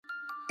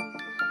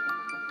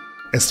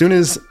as soon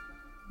as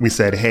we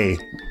said, hey,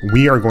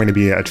 we are going to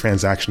be a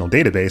transactional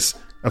database,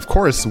 of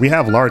course, we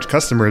have large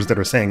customers that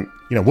are saying,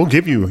 we'll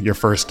give you your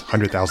first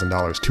 $100,000,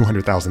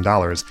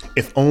 $200,000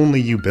 if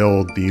only you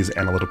build these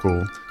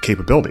analytical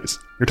capabilities.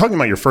 You're talking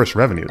about your first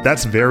revenue.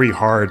 That's very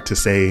hard to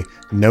say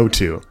no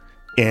to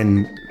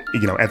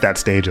at that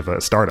stage of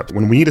a startup.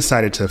 When we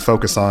decided to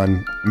focus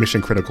on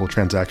mission critical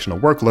transactional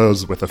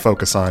workloads with a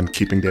focus on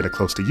keeping data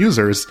close to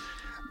users,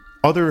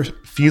 other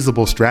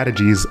feasible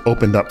strategies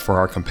opened up for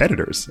our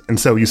competitors. And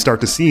so you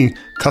start to see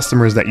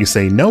customers that you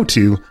say no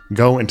to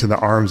go into the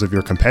arms of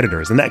your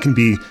competitors. And that can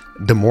be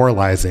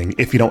demoralizing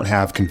if you don't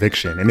have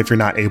conviction and if you're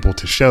not able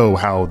to show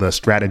how the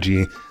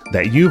strategy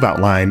that you've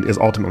outlined is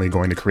ultimately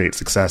going to create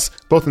success,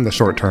 both in the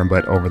short term,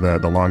 but over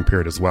the long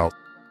period as well.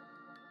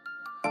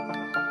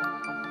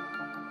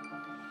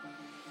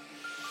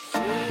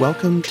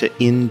 Welcome to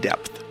In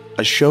Depth,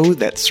 a show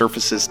that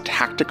surfaces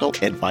tactical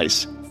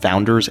advice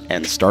founders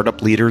and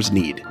startup leaders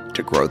need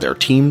to grow their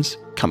teams,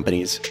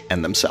 companies,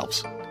 and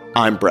themselves.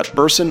 I'm Brett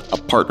Burson, a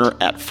partner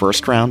at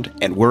First Round,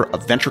 and we're a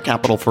venture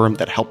capital firm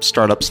that helps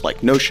startups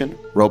like Notion,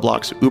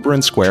 Roblox, Uber,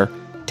 and Square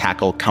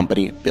tackle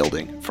company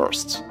building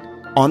firsts.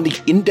 On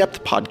the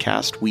In-Depth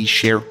podcast, we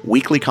share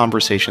weekly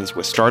conversations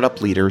with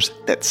startup leaders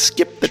that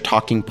skip the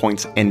talking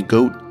points and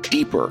go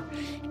deeper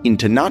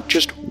into not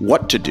just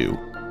what to do,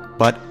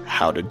 but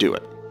how to do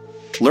it.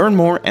 Learn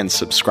more and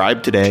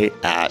subscribe today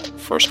at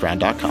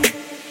firstround.com.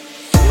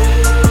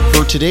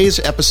 For today's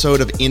episode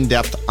of In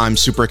Depth, I'm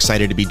super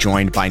excited to be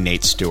joined by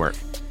Nate Stewart.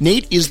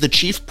 Nate is the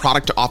Chief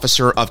Product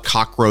Officer of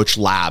Cockroach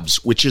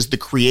Labs, which is the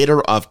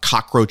creator of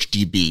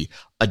CockroachDB,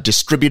 a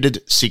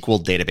distributed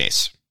SQL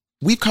database.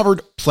 We've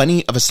covered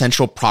plenty of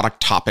essential product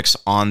topics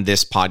on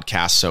this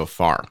podcast so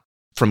far,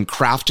 from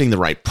crafting the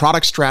right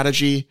product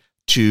strategy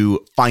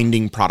to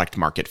finding product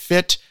market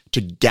fit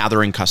to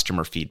gathering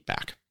customer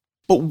feedback.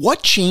 But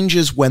what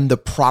changes when the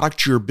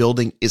product you're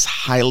building is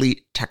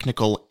highly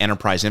technical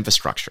enterprise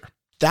infrastructure?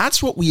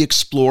 That's what we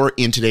explore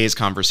in today's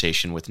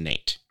conversation with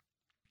Nate.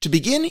 To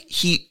begin,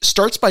 he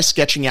starts by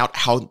sketching out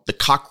how the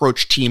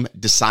Cockroach team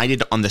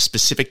decided on the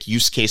specific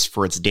use case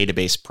for its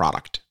database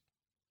product.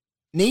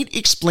 Nate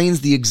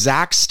explains the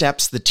exact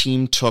steps the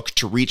team took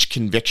to reach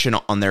conviction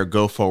on their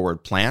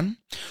go-forward plan,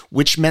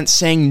 which meant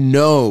saying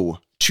no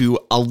to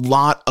a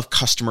lot of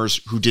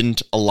customers who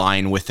didn't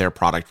align with their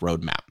product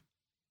roadmap.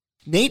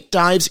 Nate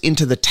dives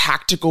into the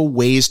tactical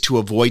ways to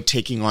avoid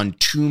taking on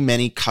too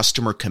many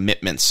customer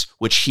commitments,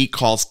 which he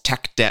calls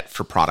tech debt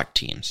for product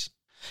teams.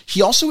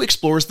 He also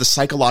explores the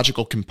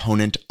psychological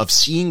component of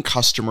seeing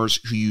customers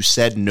who you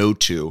said no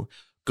to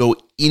go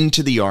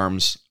into the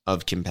arms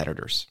of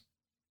competitors.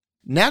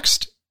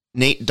 Next,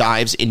 Nate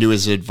dives into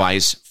his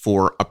advice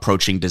for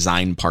approaching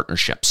design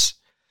partnerships,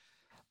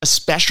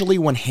 especially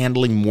when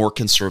handling more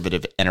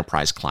conservative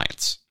enterprise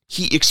clients.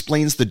 He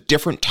explains the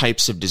different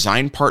types of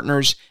design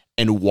partners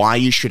and why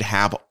you should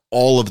have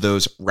all of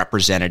those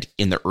represented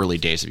in the early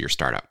days of your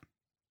startup.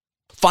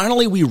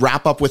 Finally, we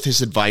wrap up with his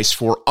advice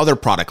for other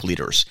product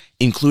leaders,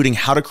 including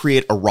how to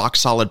create a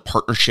rock-solid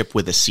partnership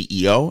with a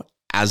CEO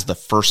as the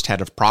first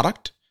head of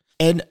product,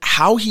 and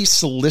how he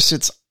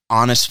solicits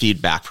honest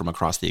feedback from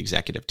across the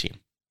executive team.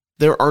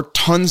 There are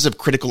tons of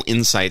critical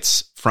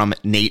insights from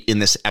Nate in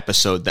this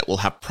episode that will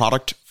have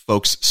product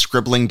folks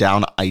scribbling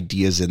down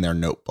ideas in their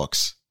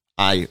notebooks.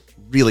 I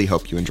really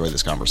hope you enjoy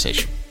this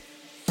conversation.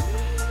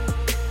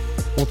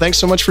 Well, thanks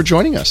so much for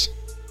joining us.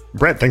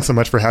 Brett, thanks so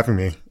much for having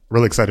me.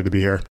 Really excited to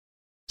be here.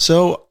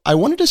 So I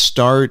wanted to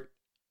start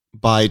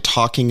by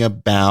talking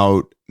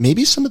about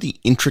maybe some of the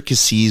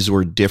intricacies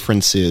or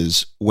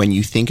differences when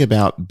you think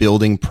about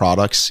building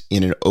products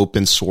in an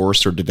open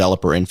source or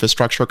developer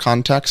infrastructure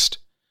context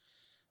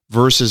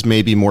versus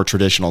maybe more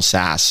traditional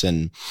SaaS.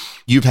 And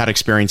you've had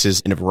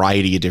experiences in a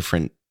variety of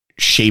different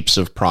shapes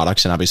of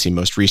products. And obviously,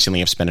 most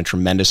recently, I've spent a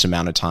tremendous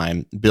amount of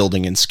time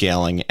building and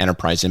scaling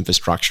enterprise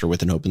infrastructure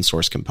with an open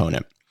source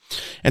component.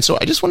 And so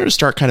I just wanted to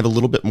start kind of a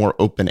little bit more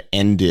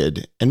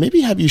open-ended and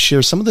maybe have you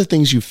share some of the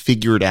things you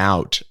figured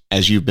out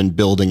as you've been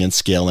building and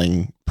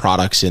scaling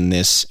products in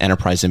this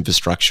enterprise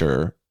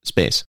infrastructure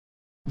space.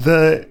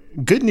 The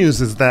good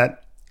news is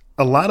that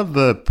a lot of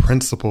the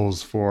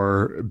principles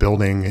for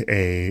building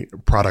a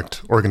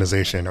product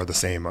organization are the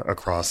same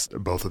across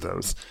both of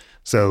those.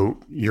 So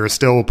you're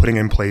still putting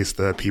in place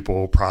the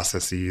people,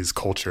 processes,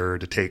 culture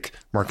to take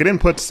market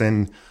inputs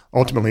and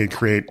ultimately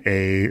create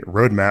a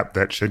roadmap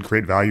that should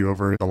create value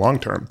over the long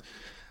term.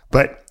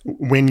 But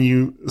when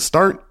you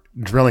start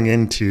drilling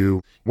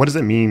into what does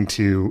it mean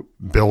to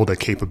build a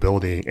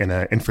capability in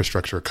an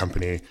infrastructure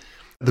company,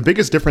 the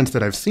biggest difference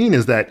that I've seen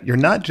is that you're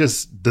not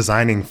just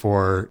designing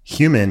for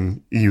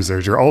human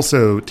users, you're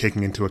also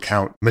taking into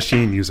account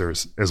machine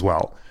users as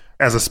well.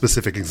 As a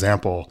specific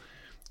example,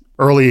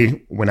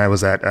 early when I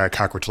was at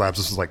Cockroach Labs,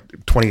 this was like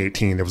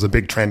 2018, there was a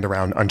big trend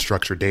around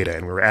unstructured data,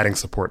 and we were adding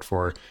support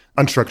for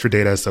unstructured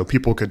data so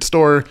people could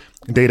store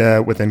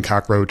data within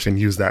Cockroach and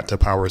use that to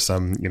power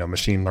some,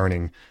 machine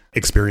learning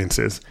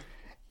experiences.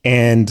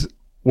 And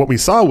what we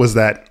saw was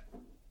that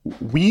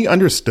we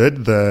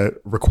understood the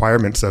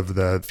requirements of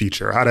the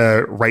feature, how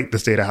to write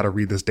this data, how to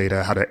read this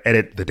data, how to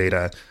edit the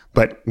data.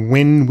 But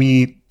when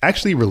we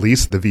actually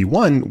released the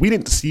V1, we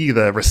didn't see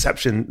the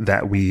reception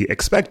that we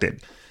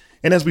expected.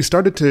 And as we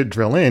started to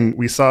drill in,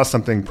 we saw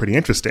something pretty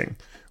interesting,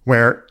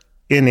 where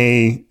in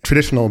a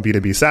traditional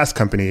B2B SaaS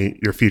company,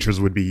 your features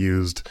would be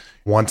used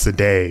once a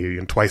day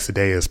and twice a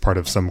day as part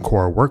of some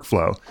core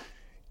workflow.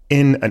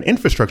 In an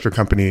infrastructure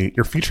company,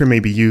 your feature may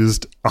be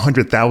used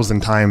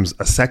 100,000 times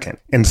a second.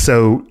 And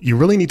so you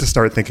really need to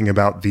start thinking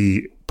about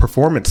the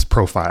performance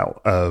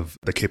profile of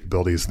the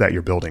capabilities that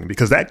you're building,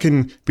 because that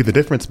can be the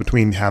difference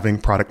between having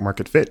product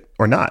market fit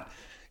or not.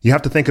 You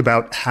have to think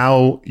about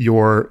how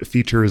your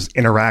features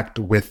interact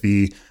with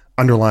the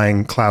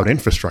underlying cloud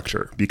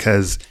infrastructure,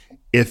 because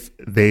if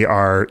they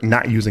are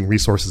not using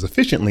resources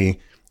efficiently,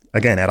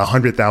 again, at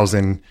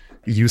 100,000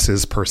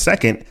 uses per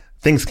second,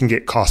 things can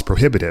get cost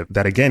prohibitive.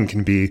 That again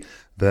can be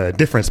the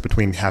difference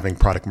between having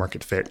product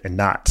market fit and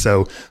not.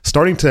 So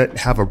starting to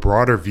have a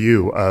broader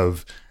view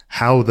of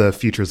how the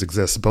features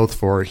exist, both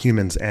for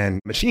humans and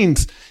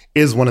machines,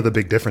 is one of the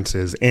big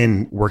differences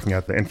in working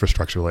at the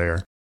infrastructure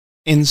layer.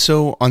 And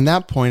so on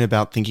that point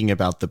about thinking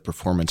about the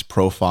performance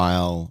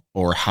profile,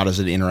 or how does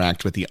it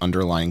interact with the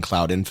underlying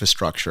cloud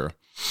infrastructure,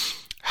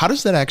 how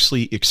does that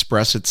actually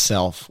express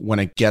itself when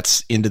it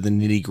gets into the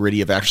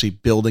nitty-gritty of actually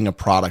building a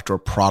product or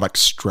product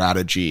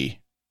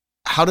strategy?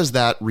 How does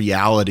that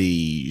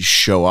reality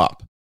show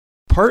up?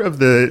 Part of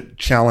the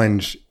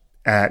challenge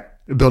at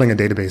building a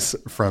database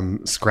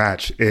from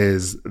scratch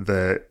is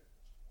the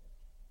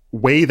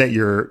way that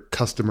your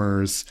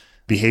customers'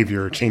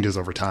 behavior changes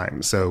over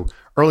time. So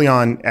early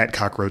on at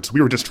Cockroach,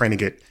 we were just trying to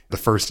get the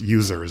first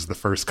users, the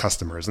first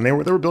customers, and they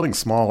were building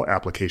small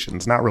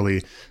applications, not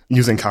really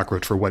using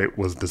Cockroach for what it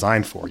was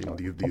designed for,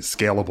 these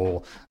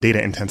scalable,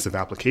 data-intensive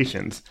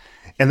applications.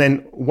 And then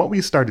what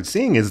we started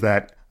seeing is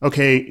that,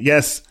 okay,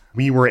 yes,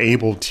 we were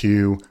able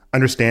to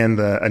understand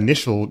the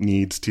initial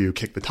needs to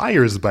kick the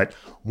tires, but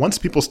once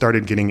people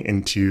started getting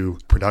into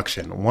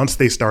production, once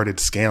they started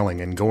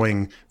scaling and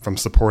going from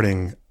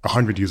supporting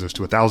 100 users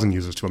to 1,000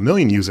 users to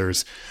 1,000,000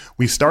 users,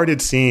 we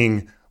started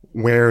seeing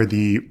where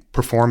the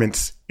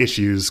performance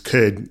issues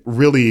could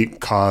really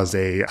cause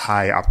a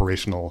high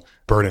operational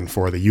burden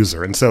for the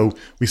user. And so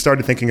we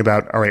started thinking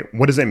about, all right,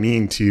 what does it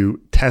mean to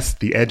test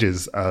the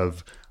edges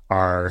of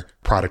our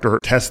product or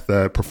test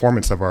the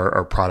performance of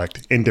our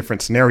product in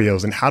different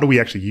scenarios? And how do we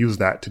actually use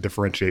that to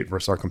differentiate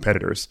versus our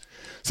competitors?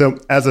 So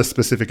as a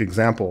specific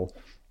example,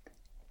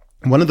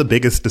 one of the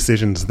biggest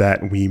decisions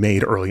that we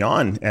made early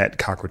on at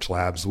Cockroach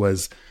Labs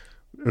was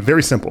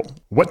very simple.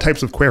 What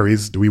types of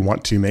queries do we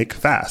want to make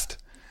fast?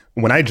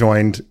 When I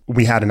joined,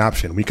 we had an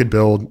option. We could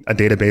build a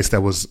database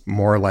that was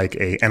more like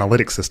an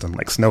analytics system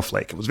like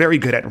Snowflake. It was very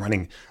good at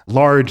running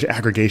large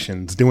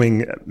aggregations,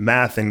 doing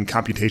math and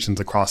computations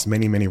across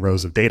many, many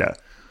rows of data.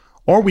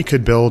 Or we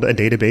could build a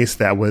database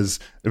that was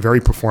very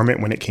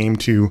performant when it came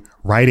to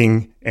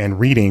writing and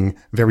reading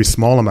very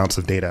small amounts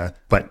of data,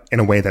 but in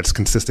a way that's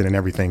consistent and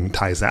everything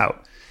ties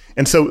out.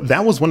 And so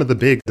that was one of the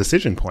big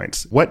decision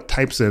points. What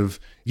types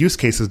of use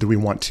cases do we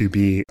want to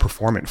be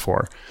performant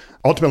for?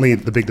 Ultimately,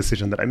 the big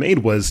decision that I made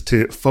was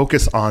to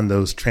focus on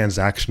those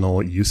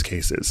transactional use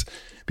cases,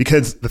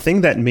 because the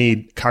thing that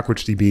made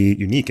CockroachDB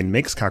unique and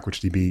makes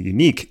CockroachDB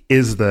unique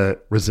is the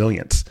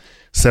resilience.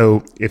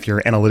 So if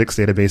your analytics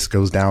database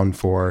goes down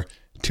for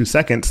 2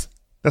 seconds,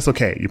 that's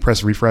okay. You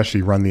press refresh,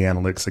 you run the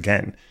analytics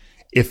again.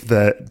 If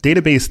the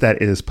database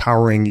that is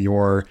powering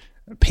your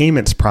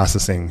payments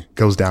processing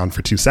goes down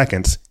for 2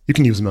 seconds, you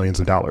can use millions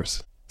of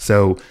dollars.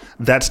 So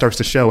that starts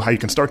to show how you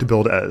can start to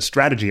build a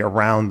strategy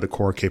around the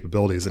core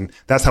capabilities. And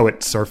that's how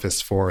it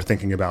surfaced for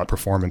thinking about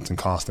performance and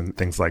cost and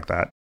things like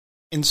that.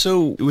 And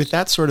so with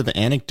that sort of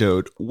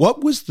anecdote,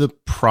 what was the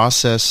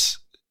process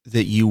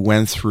that you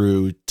went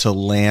through to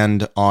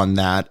land on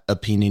that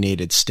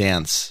opinionated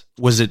stance?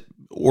 Was it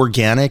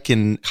organic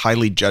and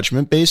highly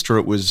judgment-based, or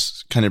it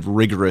was kind of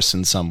rigorous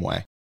in some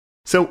way?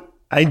 So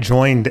I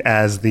joined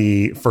as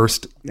the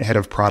first head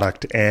of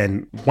product,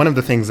 and one of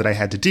the things that I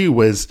had to do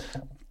was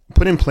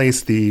put in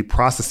place the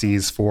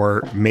processes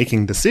for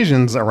making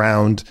decisions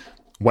around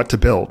what to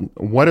build.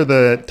 What are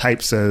the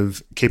types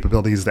of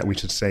capabilities that we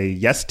should say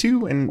yes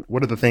to, and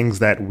what are the things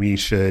that we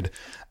should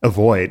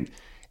avoid?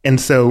 And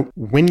so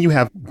when you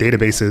have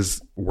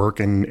databases work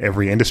in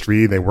every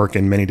industry, they work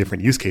in many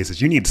different use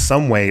cases, you need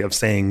some way of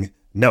saying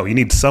no. You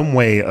need some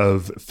way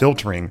of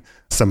filtering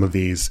some of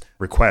these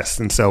requests.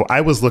 And so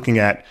I was looking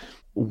at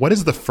what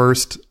is the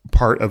first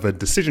part of a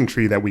decision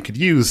tree that we could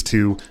use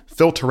to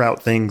filter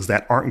out things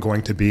that aren't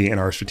going to be in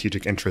our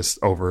strategic interests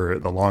over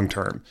the long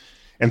term.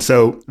 And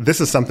so this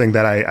is something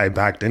that I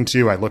backed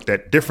into. I looked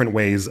at different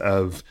ways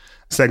of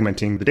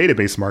segmenting the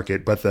database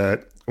market, but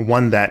the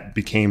one that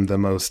became the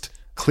most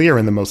clear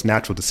and the most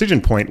natural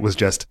decision point was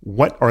just,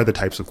 what are the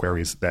types of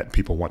queries that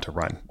people want to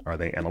run? Are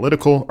they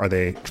analytical? Are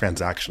they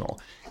transactional?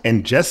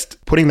 And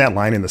just putting that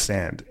line in the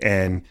sand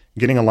and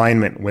getting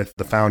alignment with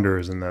the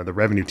founders and the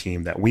revenue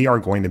team that we are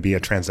going to be a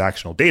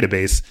transactional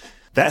database,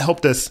 that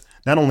helped us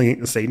not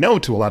only say no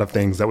to a lot of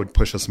things that would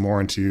push us more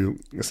into,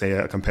 say,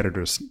 a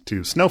competitor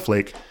to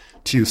Snowflake,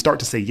 to start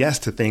to say yes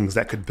to things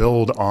that could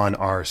build on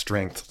our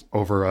strength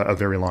over a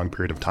very long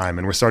period of time.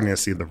 And we're starting to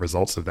see the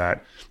results of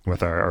that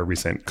with our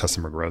recent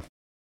customer growth.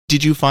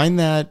 Did you find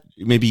that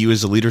maybe you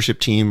as a leadership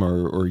team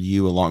or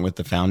you along with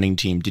the founding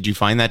team, did you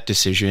find that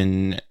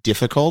decision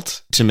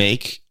difficult to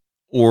make,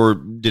 or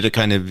did it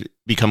kind of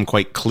become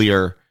quite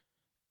clear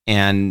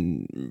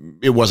and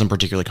it wasn't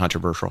particularly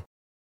controversial?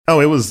 Oh,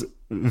 it was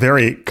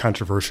very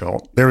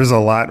controversial. There was a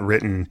lot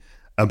written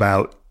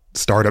about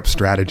startup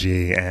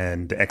strategy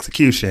and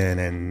execution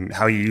and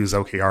how you use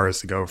OKRs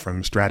to go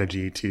from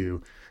strategy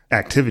to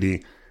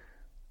activity.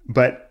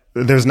 But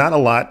there's not a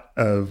lot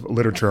of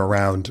literature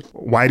around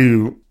why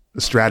do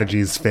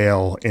strategies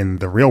fail in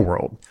the real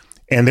world.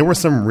 And there were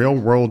some real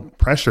world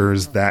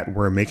pressures that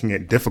were making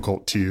it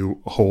difficult to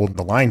hold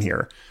the line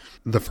here.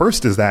 The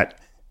first is that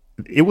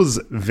it was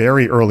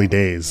very early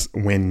days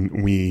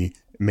when we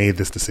made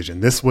this decision.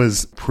 This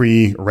was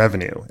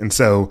pre-revenue. And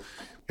so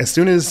as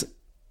soon as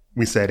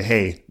we said,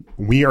 hey,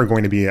 we are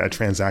going to be a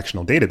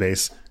transactional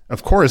database,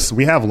 of course,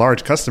 we have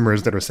large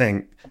customers that are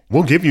saying,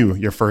 we'll give you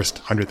your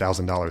first $100,000,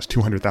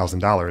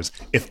 $200,000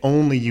 if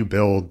only you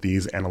build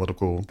these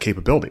analytical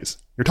capabilities.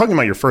 You're talking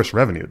about your first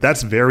revenue.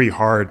 That's very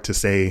hard to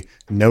say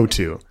no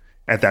to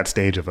at that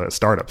stage of a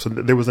startup. So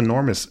there was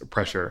enormous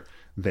pressure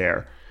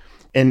there.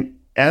 And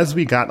as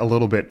we got a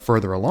little bit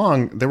further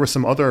along, there were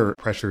some other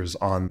pressures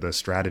on the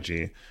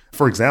strategy.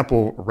 For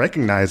example,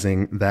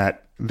 recognizing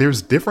that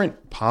there's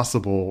different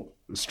possible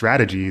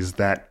strategies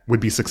that would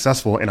be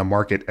successful in a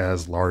market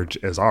as large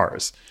as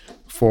ours.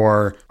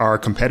 For our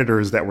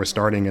competitors that were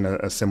starting in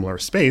a similar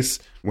space,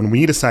 when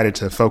we decided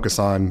to focus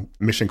on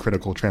mission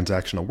critical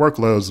transactional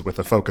workloads with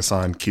a focus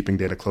on keeping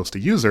data close to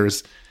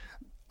users,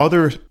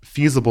 other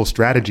feasible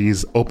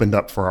strategies opened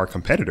up for our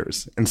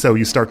competitors. And so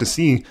you start to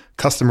see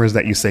customers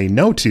that you say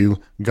no to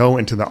go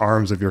into the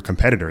arms of your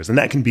competitors. And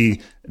that can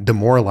be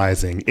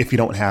demoralizing if you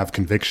don't have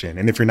conviction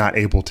and if you're not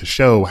able to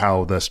show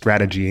how the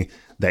strategy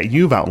that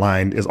you've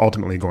outlined is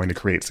ultimately going to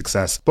create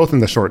success, both in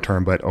the short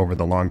term, but over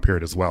the long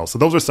period as well. So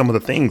those are some of the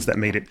things that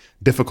made it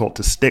difficult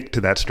to stick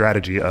to that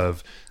strategy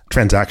of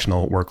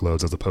transactional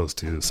workloads as opposed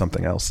to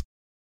something else.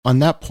 On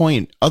that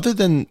point, other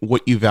than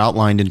what you've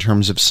outlined in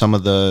terms of some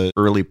of the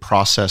early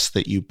process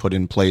that you put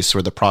in place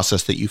or the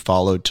process that you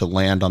followed to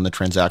land on the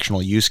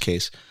transactional use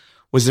case,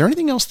 was there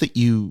anything else that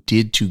you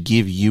did to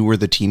give you or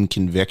the team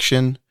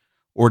conviction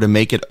or to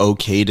make it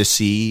okay to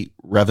see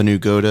revenue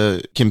go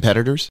to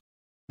competitors?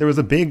 There was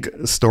a big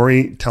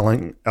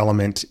storytelling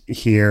element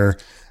here.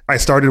 I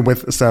started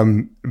with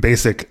some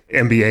basic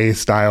MBA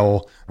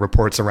style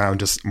reports around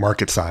just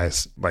market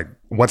size, like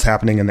what's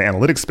happening in the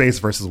analytics space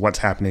versus what's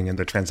happening in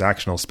the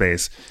transactional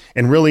space.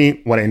 And really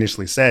what I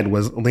initially said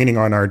was leaning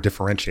on our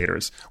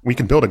differentiators. We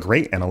can build a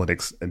great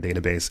analytics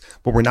database,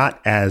 but we're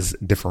not as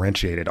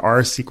differentiated.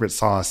 Our secret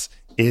sauce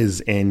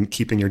is in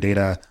keeping your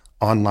data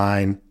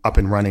online, up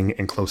and running,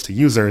 and close to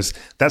users.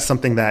 That's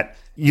something that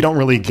you don't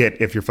really get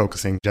if you're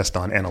focusing just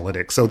on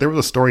analytics. So there was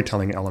a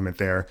storytelling element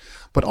there,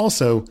 but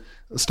also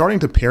starting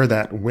to pair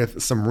that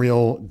with some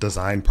real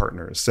design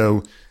partners.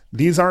 So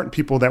these aren't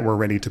people that were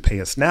ready to pay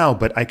us now,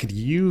 but I could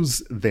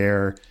use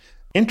their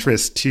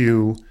interest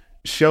to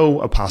show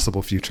a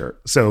possible future.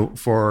 So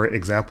for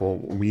example,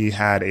 we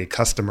had a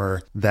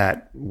customer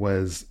that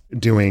was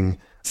doing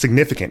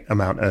significant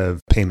amount of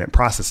payment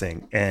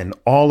processing, and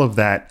all of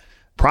that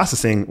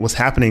processing was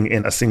happening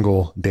in a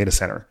single data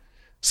center.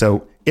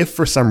 So if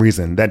for some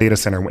reason that data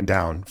center went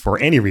down for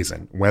any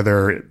reason,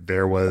 whether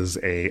there was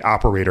a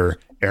operator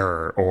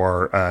error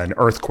or an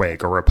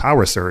earthquake or a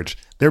power surge,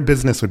 their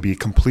business would be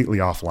completely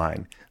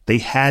offline. They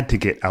had to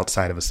get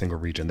outside of a single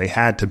region. They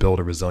had to build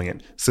a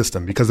resilient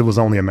system because it was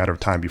only a matter of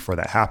time before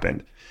that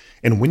happened.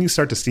 And when you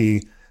start to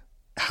see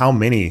how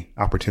many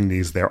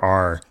opportunities there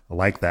are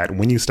like that,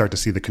 when you start to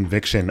see the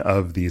conviction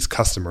of these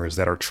customers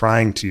that are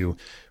trying to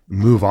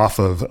move off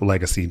of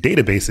legacy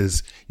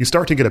databases, you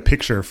start to get a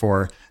picture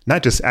for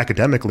not just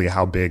academically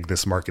how big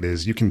this market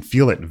is, you can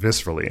feel it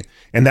viscerally.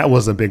 And that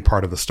was a big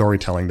part of the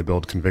storytelling to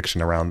build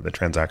conviction around the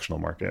transactional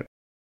market.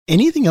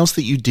 Anything else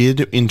that you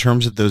did in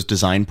terms of those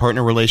design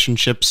partner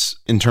relationships,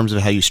 in terms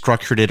of how you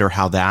structured it or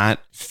how that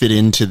fit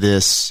into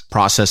this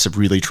process of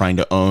really trying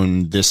to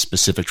own this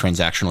specific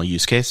transactional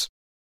use case?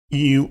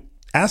 You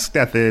asked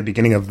at the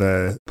beginning of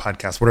the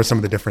podcast, what are some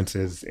of the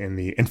differences in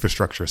the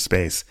infrastructure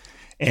space?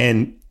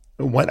 And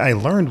what I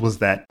learned was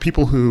that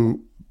people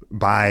who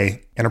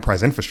buy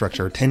enterprise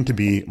infrastructure tend to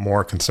be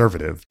more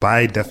conservative.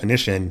 By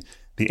definition,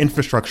 the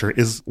infrastructure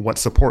is what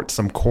supports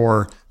some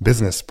core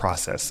business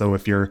process. So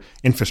if your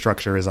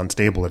infrastructure is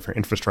unstable, if your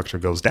infrastructure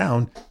goes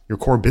down, your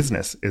core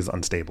business is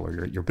unstable,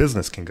 or your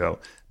business can go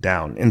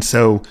down. And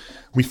so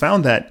we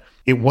found that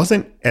it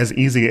wasn't as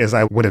easy as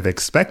I would have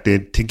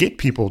expected to get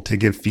people to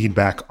give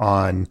feedback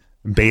on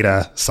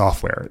beta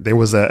software. There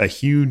was a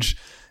huge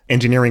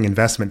engineering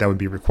investment that would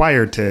be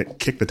required to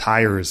kick the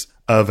tires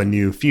of a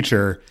new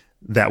feature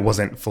that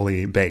wasn't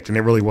fully baked. And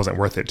it really wasn't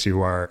worth it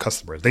to our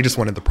customers. They just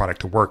wanted the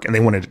product to work, and they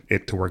wanted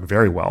it to work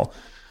very well.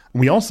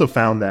 We also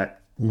found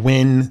that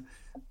when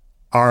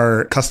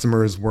our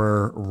customers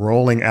were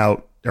rolling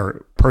out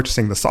or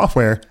purchasing the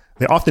software,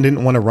 they often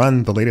didn't want to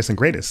run the latest and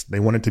greatest. They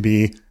wanted to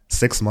be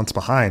 6 months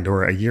behind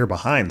or a year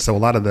behind. So a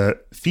lot of the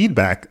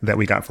feedback that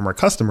we got from our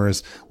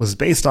customers was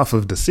based off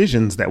of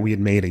decisions that we had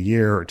made a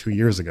year or 2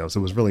 years ago. So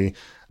it was really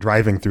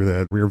driving through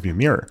the rearview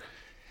mirror.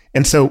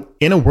 And so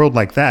in a world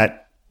like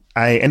that,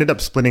 I ended up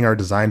splitting our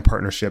design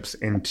partnerships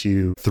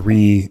into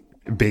 3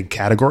 big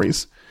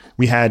categories.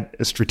 We had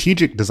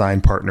strategic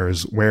design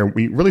partners where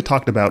we really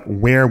talked about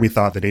where we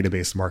thought the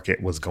database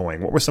market was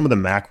going. What were some of the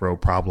macro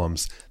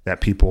problems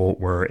that people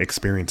were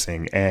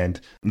experiencing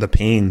and the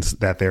pains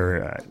that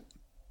their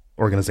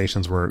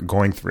organizations were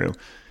going through?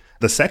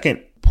 The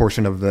second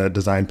portion of the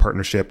design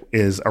partnership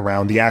is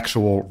around the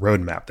actual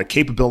roadmap, the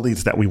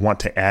capabilities that we want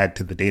to add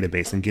to the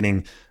database and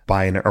getting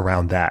buy-in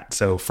around that.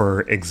 So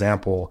for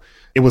example,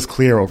 it was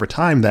clear over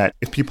time that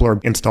if people are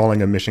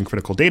installing a mission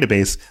critical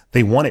database,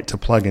 they want it to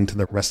plug into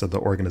the rest of the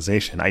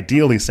organization,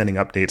 ideally sending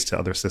updates to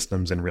other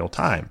systems in real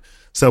time.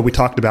 So we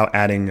talked about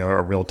adding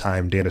a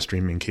real-time data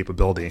streaming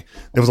capability.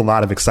 There was a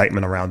lot of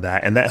excitement around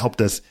that, and that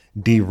helped us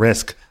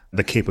de-risk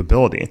the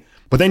capability.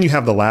 But then you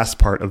have the last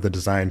part of the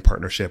design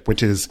partnership,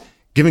 which is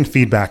giving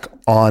feedback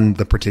on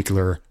the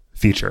particular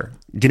feature,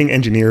 getting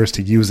engineers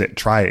to use it,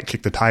 try it,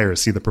 kick the tires,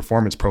 see the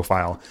performance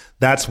profile.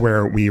 That's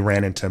where we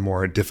ran into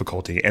more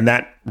difficulty. And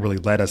that really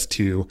led us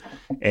to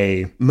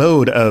a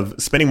mode of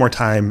spending more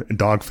time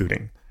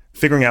dogfooding,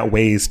 figuring out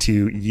ways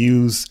to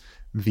use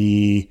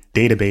the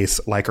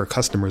database like our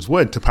customers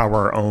would to power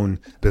our own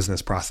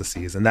business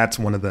processes. And that's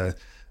one of the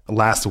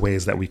last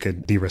ways that we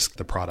could de-risk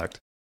the product.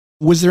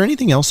 Was there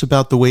anything else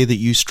about the way that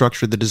you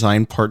structured the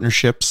design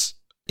partnerships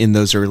in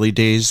those early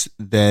days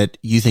that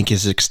you think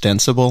is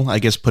extensible? I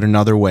guess put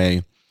another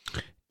way,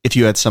 if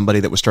you had somebody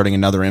that was starting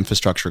another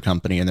infrastructure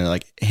company and they're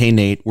like, hey,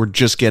 Nate, we're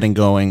just getting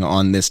going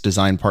on this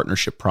design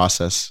partnership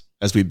process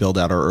as we build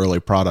out our early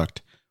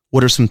product.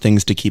 What are some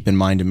things to keep in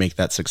mind to make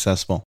that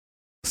successful?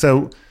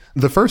 So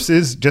the first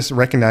is just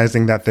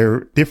recognizing that there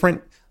are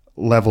different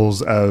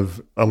levels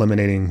of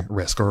eliminating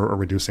risk or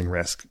reducing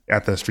risk.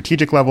 At the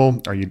strategic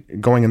level, are you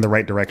going in the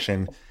right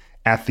direction?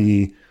 At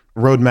the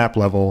roadmap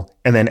level,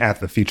 and then at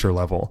the feature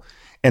level.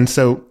 And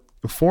so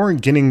for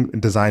getting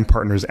design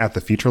partners at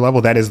the feature level,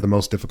 that is the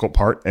most difficult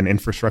part, an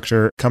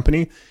infrastructure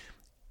company.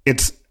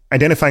 It's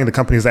identifying the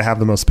companies that have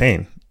the most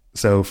pain.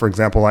 So for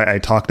example, I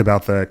talked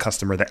about the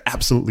customer that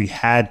absolutely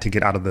had to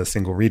get out of the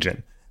single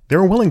region. They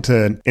were willing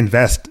to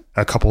invest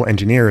a couple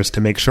engineers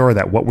to make sure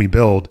that what we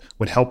build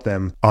would help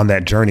them on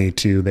that journey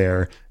to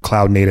their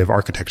cloud native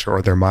architecture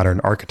or their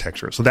modern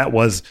architecture. So that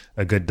was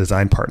a good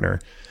design partner.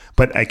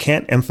 But I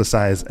can't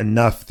emphasize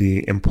enough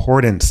the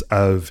importance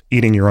of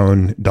eating your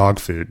own dog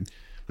food.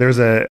 There's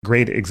a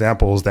great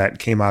examples that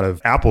came out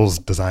of Apple's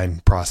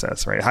design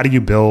process, right? How do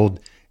you build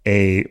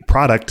a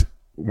product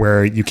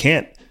where you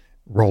can't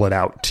roll it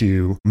out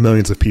to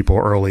millions of people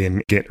early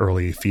and get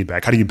early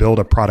feedback? How do you build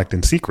a product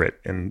in secret?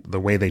 And the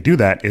way they do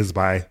that is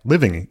by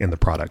living in the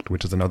product,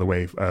 which is another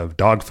way of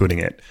dog fooding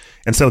it.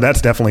 And so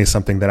that's definitely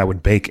something that I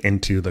would bake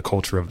into the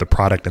culture of the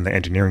product and the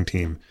engineering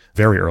team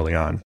very early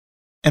on.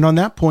 And on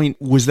that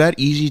point, was that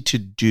easy to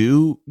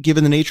do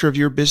given the nature of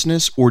your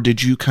business, or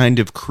did you kind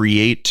of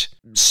create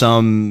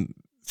some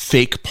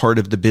fake part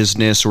of the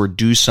business or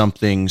do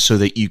something so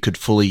that you could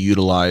fully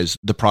utilize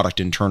the product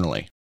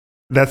internally?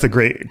 That's a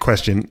great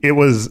question. It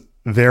was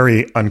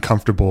very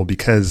uncomfortable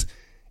because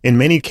in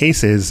many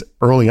cases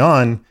early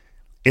on,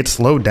 it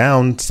slowed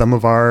down some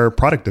of our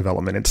product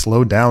development. It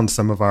slowed down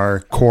some of our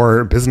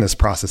core business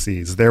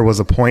processes. There was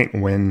a point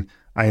when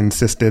I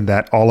insisted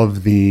that all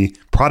of the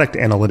product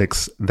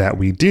analytics that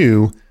we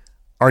do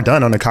are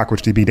done on a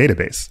CockroachDB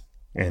database.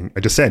 And I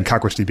just said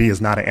CockroachDB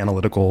is not an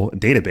analytical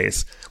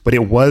database, but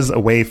it was a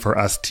way for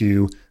us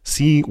to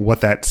see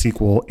what that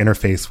SQL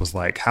interface was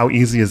like. How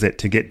easy is it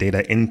to get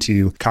data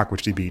into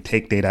CockroachDB,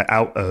 take data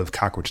out of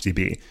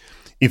CockroachDB?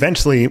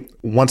 Eventually,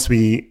 once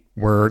we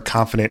were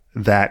confident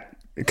that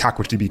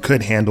CockroachDB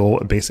could handle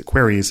basic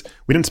queries,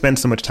 we didn't spend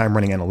so much time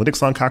running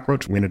analytics on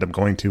Cockroach. We ended up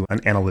going to an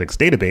analytics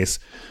database.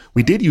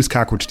 We did use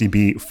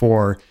CockroachDB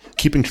for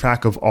keeping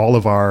track of all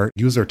of our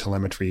user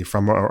telemetry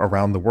from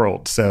around the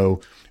world. So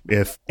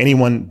if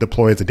anyone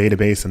deploys a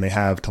database and they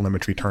have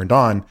telemetry turned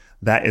on,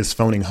 that is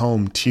phoning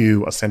home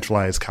to a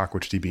centralized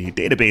CockroachDB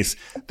database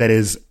that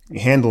is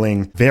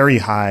handling very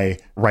high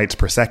writes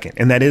per second.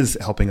 And that is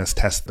helping us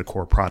test the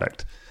core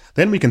product.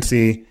 Then we can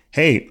see,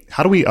 hey,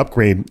 how do we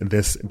upgrade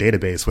this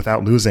database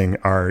without losing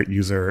our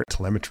user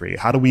telemetry?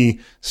 How do we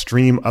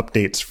stream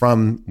updates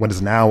from what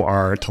is now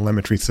our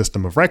telemetry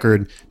system of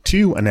record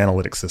to an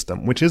analytics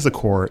system, which is a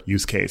core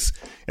use case?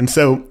 And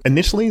so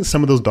initially,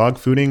 some of those dog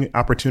fooding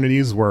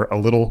opportunities were a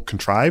little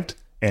contrived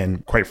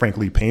and quite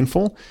frankly,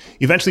 painful.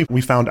 Eventually,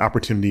 we found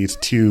opportunities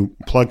to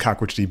plug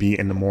CockroachDB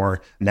in a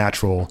more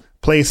natural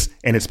place,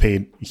 and it's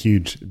paid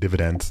huge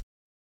dividends.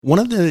 One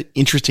of the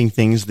interesting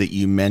things that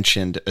you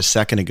mentioned a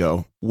second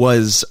ago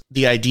was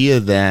the idea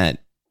that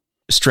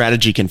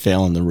strategy can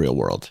fail in the real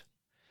world.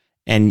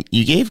 And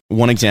you gave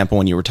one example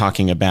when you were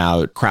talking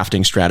about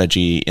crafting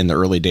strategy in the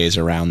early days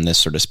around this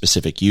sort of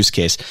specific use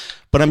case.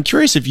 But I'm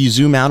curious, if you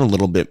zoom out a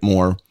little bit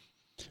more,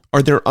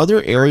 are there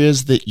other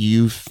areas that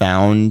you've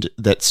found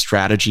that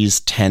strategies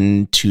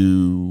tend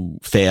to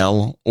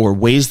fail, or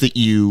ways that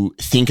you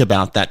think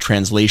about that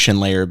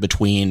translation layer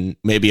between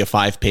maybe a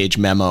 5-page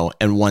memo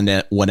and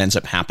what ends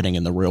up happening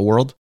in the real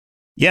world?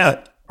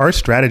 Yeah, our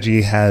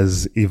strategy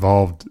has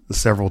evolved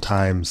several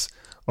times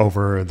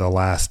over the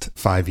last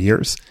 5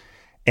 years.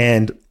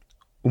 And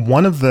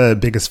one of the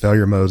biggest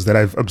failure modes that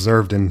I've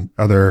observed in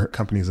other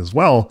companies as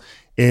well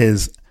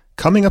is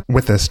coming up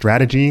with a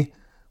strategy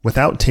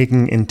without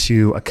taking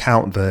into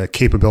account the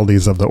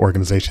capabilities of the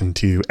organization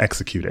to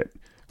execute it.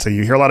 So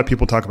you hear a lot of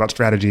people talk about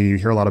strategy, you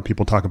hear a lot of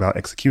people talk about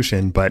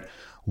execution, but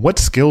what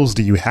skills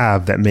do you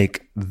have that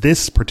make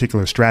this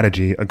particular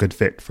strategy a good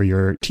fit for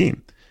your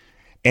team?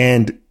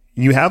 And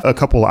you have a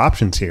couple of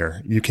options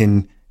here. You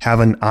can have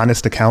an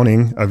honest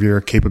accounting of your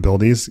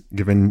capabilities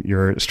given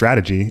your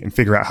strategy and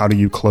figure out how do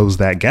you close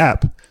that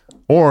gap.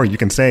 Or you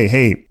can say,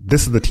 hey,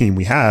 this is the team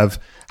we have.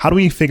 How do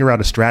we figure out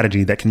a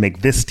strategy that can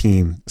make this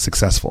team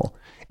successful?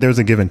 There's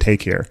a give and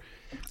take here.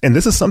 And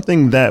this is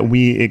something that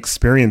we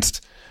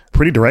experienced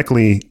pretty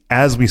directly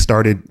as we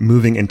started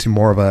moving into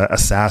more of a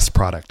SaaS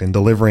product and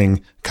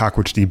delivering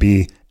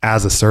CockroachDB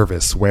as a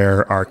service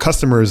where our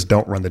customers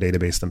don't run the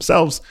database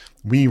themselves.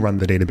 We run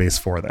the database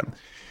for them.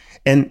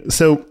 And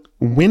so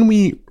when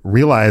we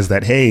realize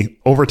that, hey,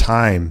 over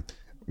time,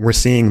 we're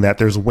seeing that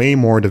there's way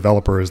more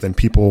developers than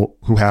people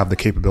who have the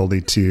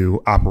capability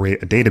to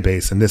operate a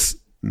database, and this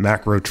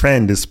macro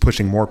trend is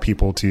pushing more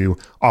people to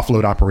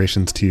offload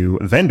operations to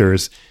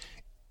vendors,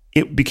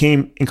 it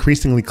became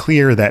increasingly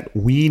clear that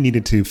we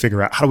needed to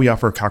figure out how do we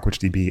offer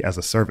CockroachDB as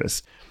a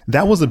service.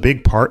 That was a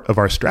big part of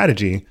our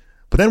strategy,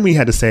 but then we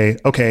had to say,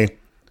 okay,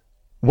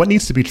 what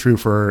needs to be true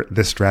for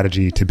this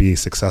strategy to be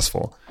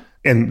successful?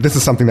 And this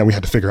is something that we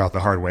had to figure out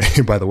the hard way,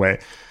 by the way.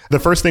 The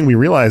first thing we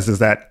realized is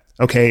that,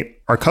 okay,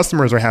 our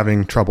customers are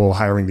having trouble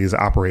hiring these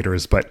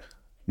operators, but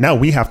now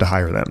we have to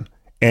hire them.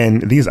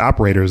 And these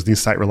operators, these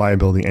site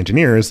reliability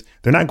engineers,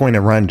 they're not going to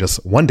run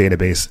just one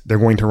database. They're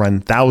going to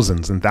run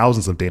thousands and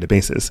thousands of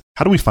databases.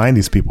 How do we find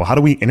these people? How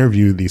do we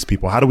interview these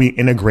people? How do we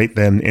integrate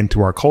them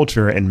into our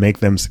culture and make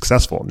them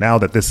successful now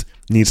that this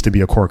needs to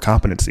be a core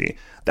competency?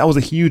 That was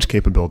a huge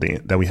capability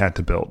that we had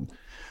to build.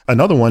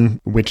 Another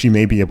one, which you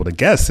may be able to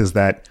guess, is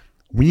that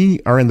we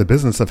are in the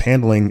business of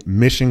handling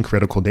mission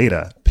critical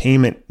data,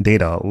 payment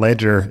data,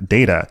 ledger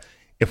data.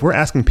 If we're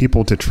asking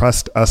people to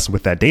trust us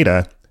with that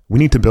data, we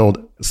need to build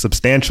a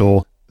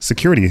substantial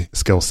security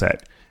skill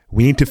set.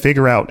 We need to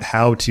figure out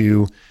how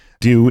to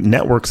do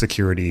network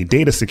security,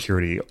 data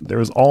security.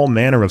 There's all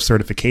manner of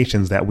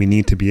certifications that we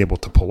need to be able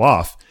to pull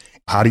off.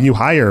 How do you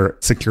hire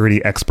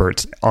security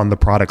experts on the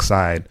product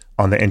side,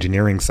 on the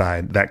engineering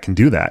side that can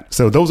do that?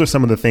 So those are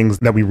some of the things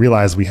that we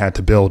realized we had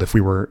to build if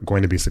we were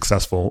going to be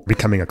successful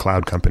becoming a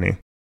cloud company.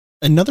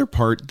 Another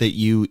part that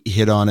you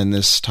hit on in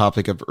this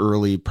topic of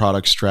early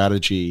product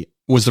strategy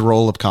was the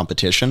role of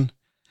competition.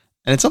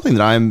 And it's something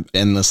that I'm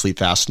endlessly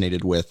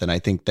fascinated with. And I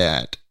think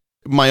that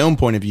my own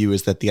point of view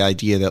is that the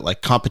idea that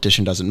like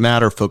competition doesn't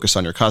matter, focus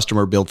on your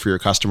customer, build for your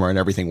customer, and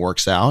everything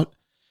works out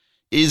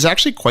is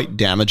actually quite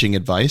damaging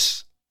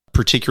advice,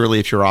 particularly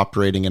if you're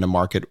operating in a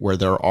market where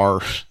there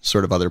are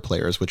sort of other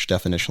players, which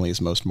definitionally is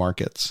most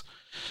markets.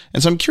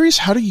 And so I'm curious,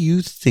 how do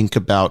you think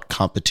about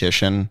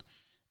competition,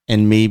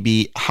 and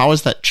maybe how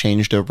has that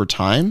changed over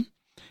time?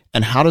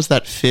 And how does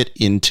that fit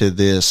into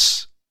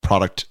this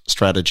product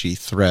strategy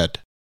thread?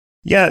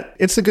 Yeah,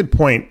 it's a good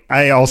point.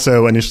 I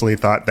also initially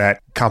thought that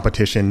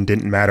competition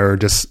didn't matter.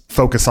 Just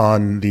focus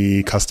on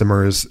the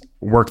customers,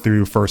 work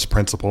through first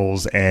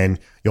principles, and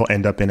you'll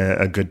end up in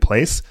a good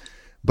place.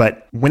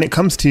 But when it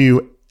comes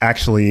to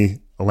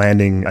actually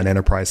landing an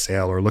enterprise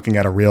sale or looking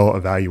at a real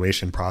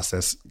evaluation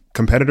process,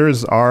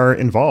 competitors are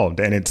involved,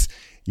 and it's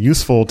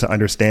useful to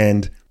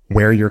understand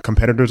where your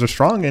competitors are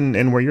strong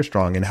and where you're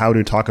strong, and how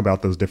to talk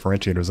about those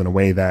differentiators in a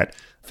way that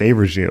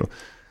favors you.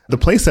 The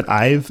place that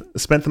I've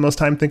spent the most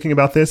time thinking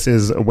about this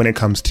is when it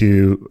comes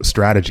to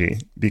strategy,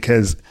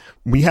 because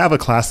we have a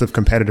class of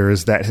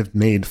competitors that have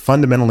made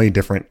fundamentally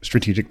different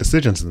strategic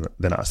decisions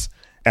than us.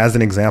 As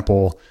an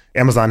example,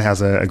 Amazon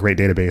has a great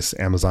database,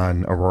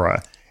 Amazon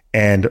Aurora.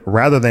 And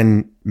rather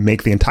than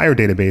make the entire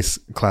database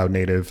cloud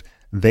native,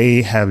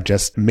 they have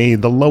just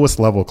made the lowest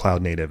level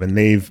cloud native, and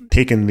they've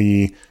taken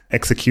the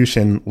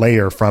execution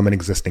layer from an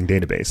existing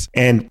database.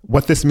 And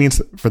what this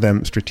means for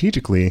them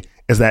strategically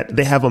is that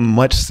they have a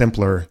much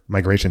simpler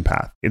migration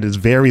path. It is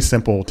very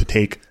simple to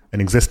take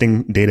an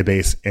existing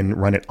database and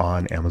run it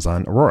on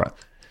Amazon Aurora.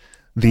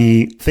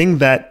 The thing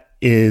that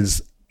is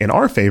in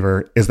our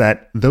favor is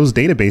that those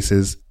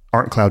databases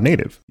aren't cloud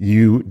native.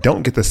 You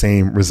don't get the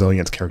same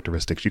resilience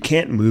characteristics. You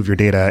can't move your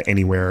data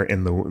anywhere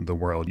in the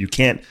world. You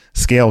can't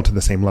scale to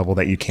the same level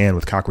that you can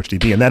with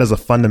CockroachDB. And that is a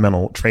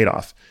fundamental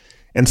trade-off.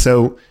 And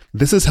so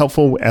this is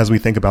helpful as we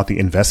think about the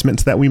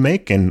investments that we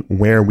make and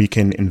where we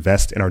can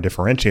invest in our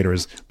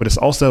differentiators. But it's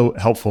also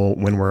helpful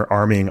when we're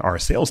arming our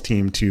sales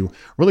team to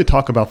really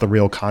talk about the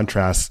real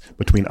contrasts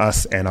between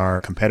us and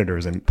our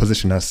competitors and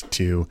position us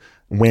to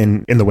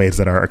win in the ways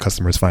that our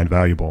customers find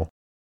valuable.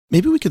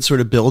 Maybe we could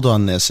sort of build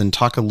on this and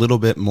talk a little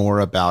bit more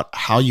about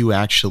how you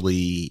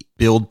actually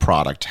build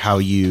product,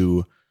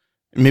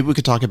 maybe we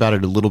could talk about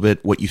it a little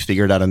bit, what you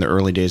figured out in the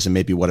early days and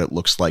maybe what it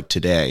looks like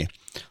today.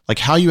 Like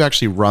how you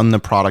actually run the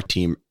product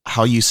team,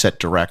 how you set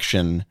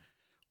direction,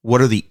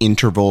 what are the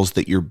intervals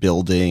that you're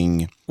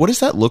building? What does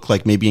that look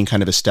like maybe in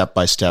kind of a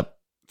step-by-step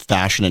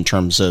fashion in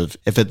terms of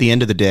if at the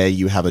end of the day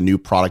you have a new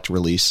product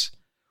release,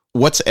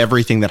 what's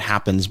everything that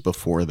happens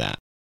before that?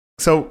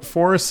 So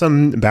for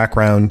some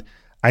background,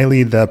 I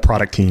lead the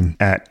product team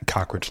at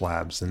Cockroach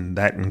Labs, and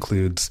that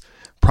includes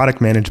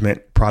product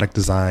management, product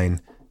design,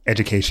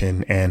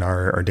 education, and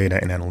our data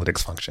and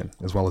analytics function,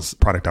 as well as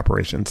product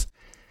operations.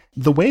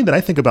 The way that I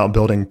think about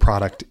building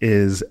product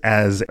is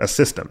as a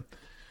system.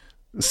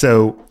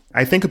 So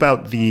I think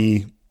about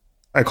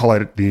I call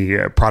it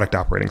the product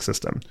operating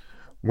system,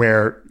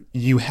 where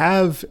you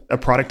have a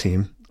product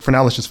team. For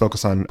now, let's just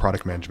focus on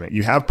product management.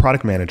 You have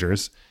product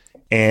managers,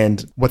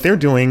 and what they're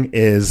doing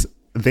is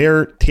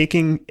they're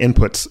taking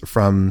inputs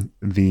from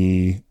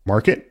the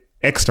market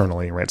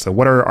externally, right? So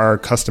what are our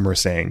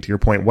customers saying? To your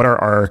point, what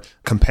are our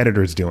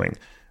competitors doing?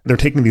 They're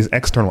taking these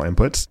external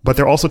inputs, but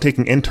they're also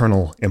taking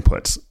internal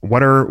inputs.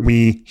 What are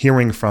we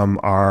hearing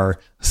from our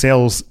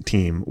sales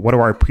team? What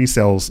are our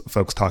pre-sales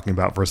folks talking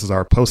about versus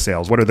our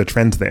post-sales? What are the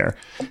trends there?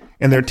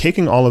 And they're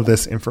taking all of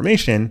this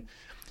information,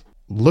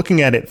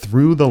 looking at it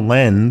through the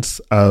lens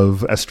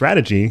of a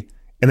strategy,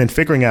 and then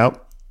figuring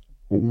out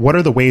what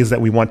are the ways that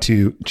we want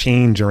to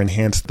change or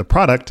enhance the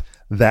product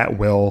that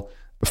will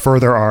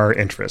further our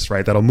interests,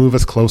 right? That'll move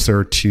us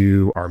closer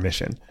to our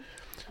mission.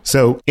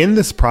 So in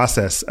this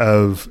process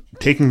of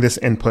taking this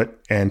input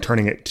and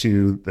turning it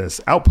to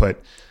this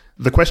output,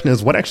 the question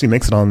is, what actually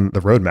makes it on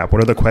the roadmap?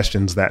 What are the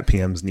questions that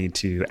PMs need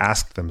to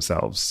ask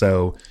themselves?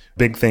 So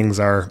big things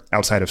are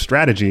outside of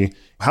strategy.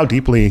 How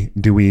deeply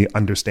do we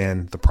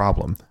understand the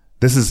problem?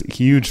 This is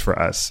huge for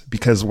us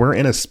because we're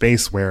in a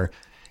space where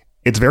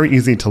it's very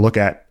easy to look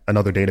at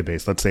another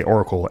database, let's say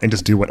Oracle, and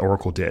just do what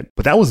Oracle did.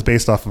 But that was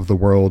based off of the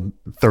world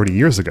 30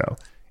 years ago.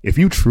 If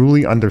you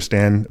truly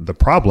understand the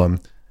problem,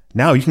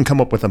 now you can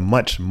come up with a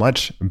much,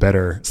 much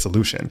better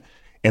solution.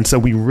 And so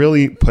we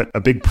really put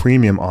a big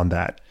premium on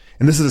that.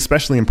 And this is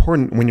especially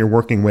important when you're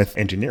working with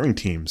engineering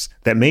teams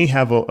that may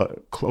have a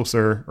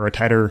closer or a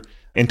tighter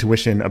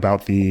intuition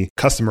about the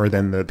customer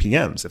than the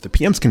PMs. If the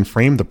PMs can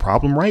frame the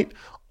problem right,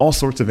 all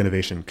sorts of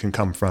innovation can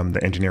come from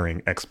the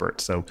engineering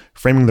experts. So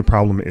framing the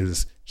problem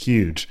is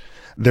huge.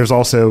 There's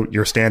also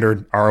your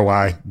standard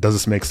ROI. Does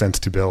this make sense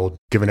to build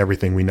given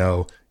everything we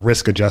know?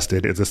 Risk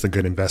adjusted. Is this a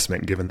good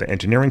investment given the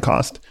engineering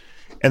cost?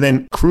 And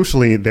then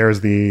crucially,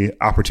 there's the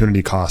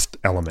opportunity cost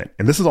element.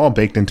 And this is all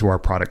baked into our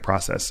product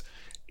process.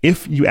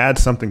 If you add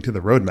something to the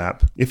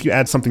roadmap, if you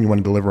add something you want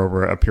to deliver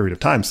over a period of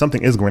time,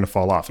 something is going to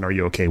fall off. And are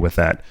you okay with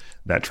that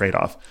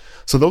trade-off?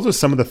 So those are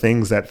some of the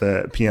things that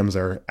the PMs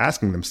are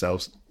asking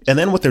themselves. And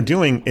then what they're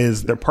doing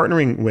is they're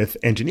partnering with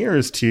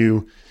engineers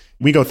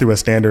we go through a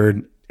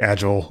standard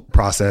agile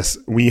process.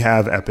 We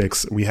have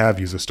epics, we have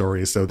user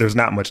stories. So there's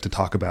not much to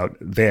talk about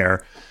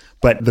there.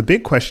 But the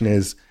big question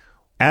is,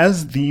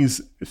 as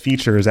these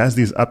features, as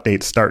these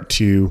updates start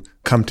to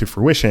come to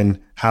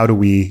fruition, how do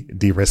we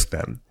de-risk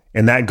them?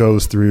 And that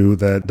goes through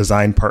the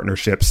design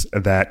partnerships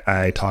that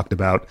I talked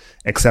about,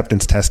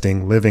 acceptance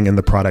testing, living in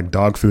the product,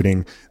 dog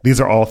fooding. These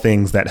are all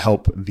things that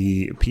help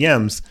the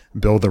PMs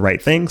build the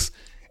right things.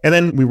 And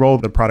then we roll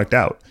the product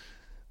out.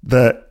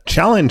 The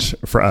challenge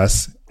for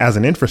us as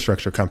an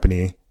infrastructure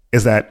company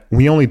is that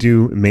we only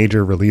do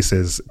major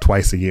releases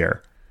twice a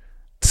year.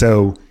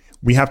 So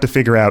we have to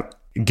figure out,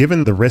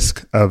 given the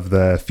risk of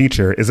the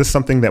feature, is this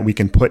something that we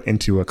can put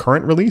into a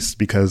current release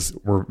because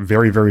we're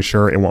very, very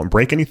sure it won't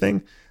break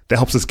anything? That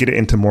helps us get it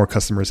into more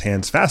customers'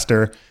 hands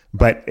faster,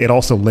 but it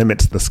also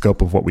limits the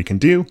scope of what we can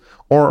do.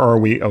 Or are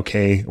we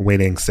okay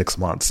waiting 6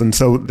 months? And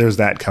so there's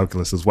that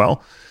calculus as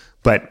well.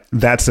 But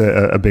that's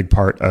a big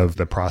part of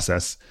the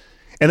process.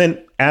 And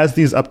then as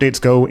these updates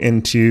go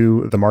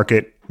into the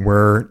market,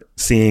 we're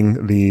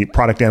seeing the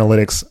product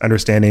analytics,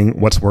 understanding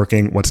what's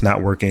working, what's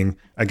not working.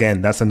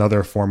 Again, that's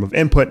another form of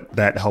input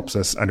that helps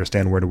us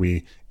understand where do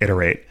we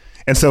iterate.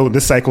 And so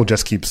this cycle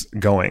just keeps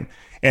going.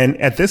 And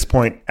at this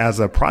point, as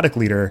a product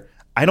leader,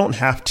 I don't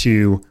have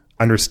to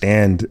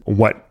understand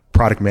what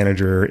product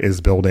manager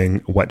is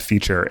building what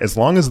feature. As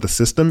long as the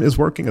system is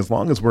working, as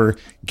long as we're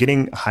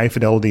getting high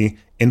fidelity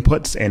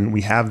inputs and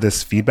we have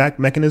this feedback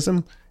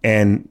mechanism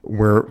and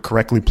we're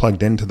correctly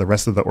plugged into the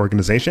rest of the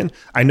organization,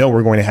 I know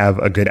we're going to have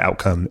a good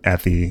outcome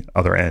at the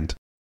other end.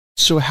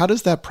 So how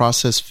does that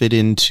process fit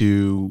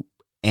into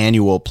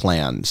annual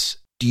plans?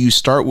 Do you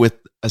start with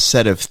a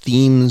set of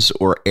themes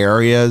or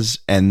areas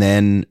and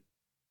then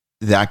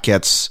that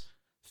gets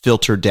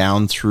filtered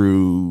down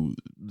through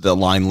the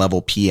line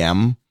level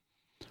PM?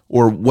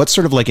 Or what's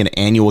sort of like an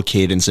annual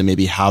cadence, and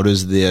maybe how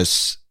does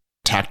this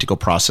tactical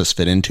process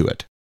fit into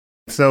it?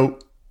 So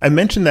I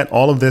mentioned that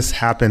all of this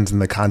happens in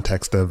the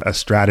context of a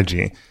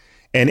strategy.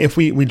 And if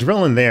we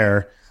drill in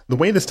there, the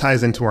way this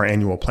ties into our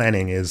annual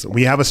planning is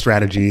we have a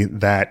strategy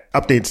that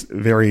updates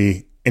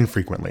very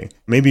infrequently.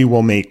 Maybe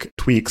we'll make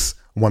tweaks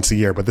once a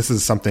year, but this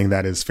is something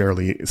that is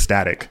fairly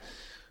static.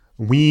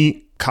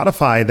 We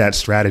codify that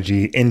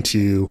strategy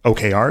into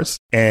OKRs,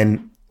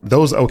 and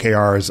those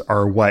OKRs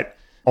are what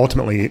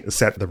ultimately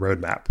set the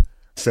roadmap.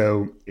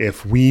 So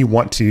if we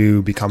want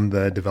to become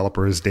the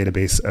developer's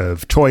database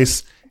of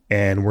choice,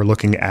 and we're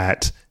looking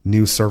at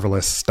new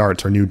serverless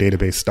starts or new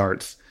database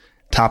starts,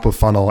 top of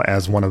funnel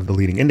as one of the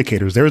leading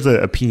indicators, there's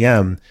a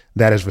PM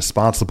that is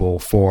responsible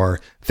for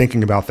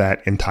thinking about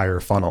that entire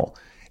funnel.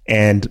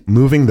 And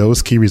moving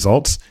those key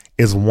results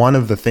is one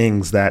of the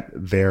things that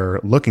they're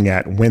looking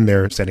at when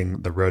they're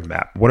setting the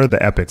roadmap. What are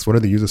the epics? What are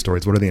the user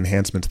stories? What are the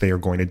enhancements they are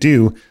going to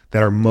do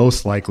that are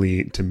most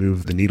likely to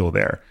move the needle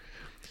there?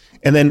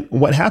 And then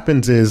what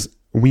happens is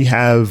we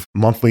have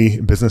monthly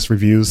business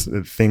reviews,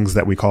 things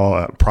that we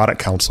call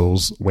product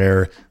councils,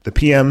 where the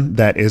PM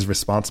that is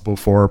responsible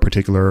for a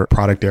particular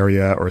product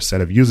area or set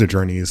of user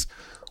journeys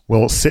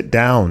will sit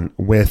down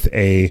with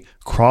a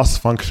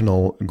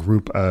cross-functional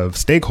group of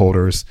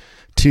stakeholders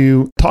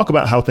to talk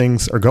about how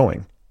things are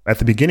going. At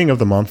the beginning of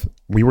the month,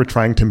 we were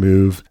trying to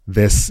move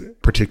this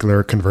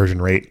particular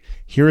conversion rate.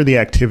 Here are the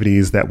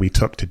activities that we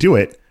took to do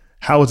it.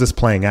 How is this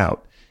playing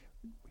out?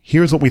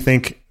 Here's what we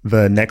think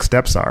the next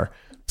steps are.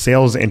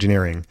 Sales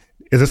engineering,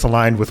 is this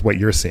aligned with what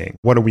you're seeing?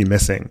 What are we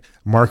missing?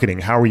 Marketing,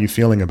 how are you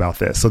feeling about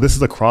this? So this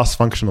is a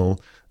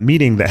cross-functional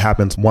meeting that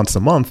happens once a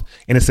month,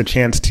 and it's a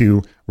chance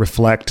to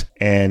reflect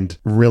and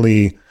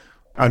really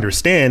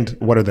understand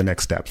what are the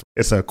next steps.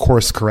 It's a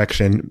course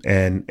correction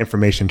and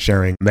information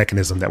sharing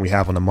mechanism that we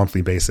have on a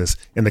monthly basis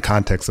in the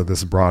context of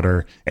this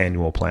broader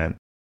annual plan.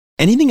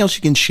 Anything else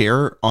you can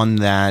share on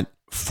that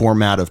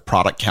format of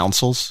product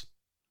councils?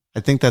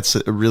 I think that's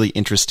a really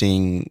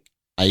interesting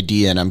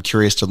idea, and I'm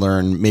curious to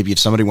learn maybe if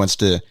somebody wants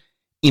to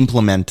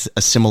implement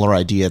a similar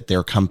idea at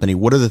their company,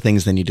 what are the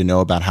things they need to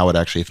know about how it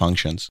actually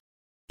functions?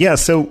 Yeah,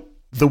 so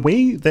the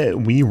way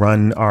that we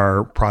run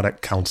our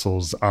product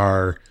councils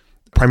are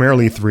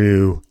primarily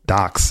through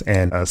docs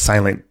and a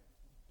silent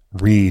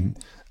read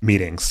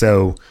meeting.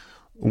 So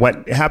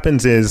what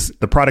happens is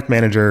the product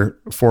manager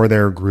for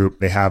their group,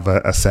 they have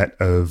a set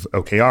of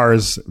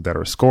OKRs that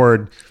are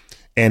scored.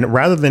 And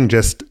rather than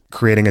just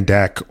creating a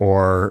deck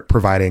or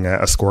providing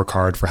a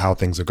scorecard for how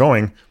things are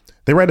going,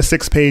 they write a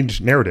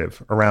 6-page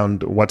narrative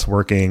around what's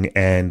working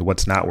and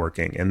what's not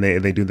working. And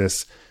they do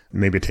this,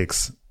 maybe it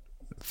takes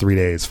 3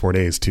 days, 4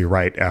 days to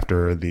write at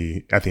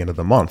the end of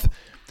the month.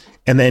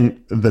 And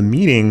then the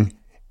meeting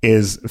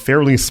is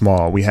fairly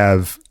small. We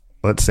have,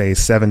 let's say,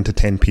 7 to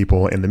 10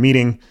 people in the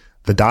meeting.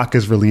 The doc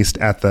is released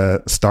at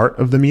the start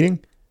of the meeting.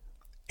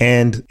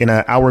 And in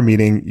an hour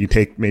meeting, you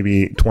take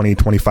maybe 20,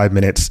 25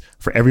 minutes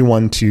for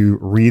everyone to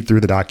read through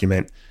the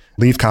document,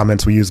 leave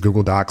comments. We use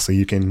Google Docs so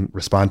you can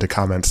respond to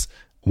comments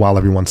while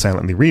everyone's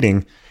silently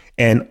reading.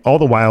 And all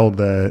the while,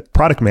 the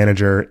product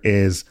manager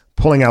is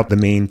pulling out the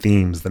main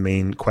themes, the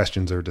main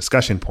questions or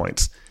discussion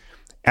points.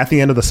 At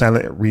the end of the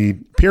silent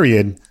read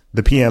period,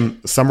 the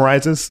PM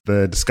summarizes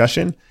the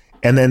discussion,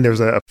 and then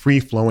there's a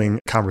free-flowing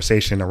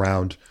conversation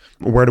around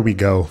where do we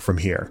go from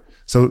here.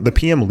 So the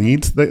PM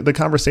leads the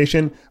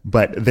conversation,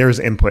 but there's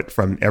input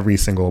from every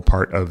single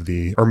part of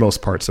or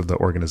most parts of the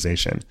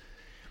organization.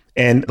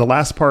 And the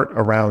last part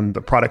around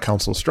the product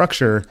council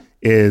structure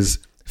is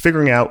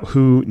figuring out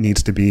who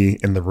needs to be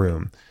in the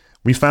room.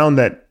 We found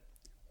that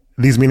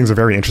these meetings are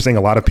very interesting.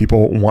 A lot of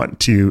people want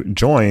to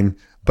join,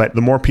 but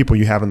the more people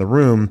you have in the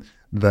room,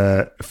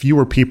 the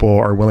fewer people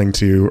are willing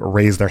to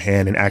raise their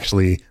hand and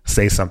actually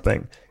say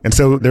something. And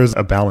so there's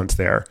a balance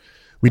there.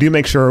 We do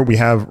make sure we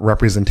have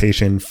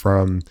representation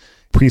from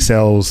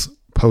pre-sales,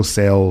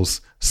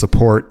 post-sales,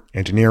 support,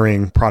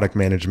 engineering, product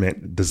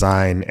management,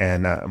 design,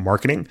 and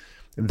marketing.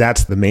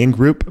 That's the main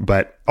group,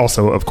 but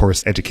also, of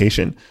course,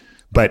 education.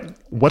 But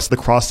what's the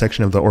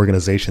cross-section of the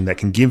organization that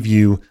can give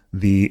you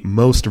the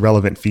most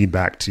relevant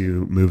feedback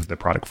to move the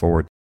product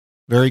forward?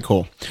 Very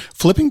cool.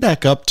 Flipping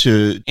back up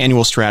to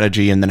annual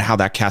strategy and then how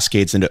that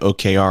cascades into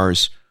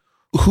OKRs,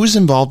 who's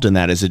involved in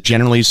that? Is it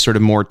generally sort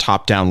of more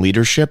top-down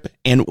leadership?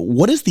 And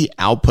what is the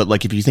output?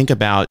 Like if you think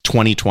about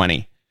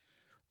 2020,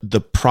 the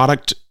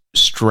product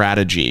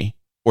strategy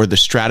or the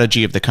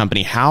strategy of the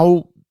company,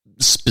 how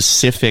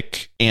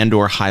specific and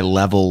or high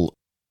level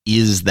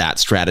is that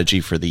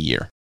strategy for the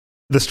year?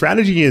 The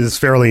strategy is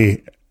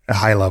fairly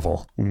high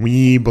level.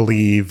 We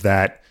believe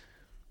that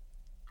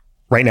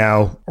right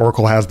now,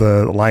 Oracle has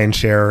the lion's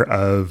share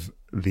of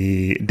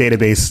the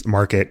database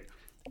market,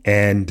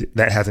 and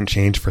that hasn't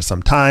changed for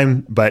some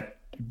time. But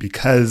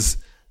because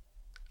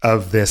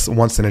of this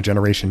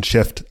once-in-a-generation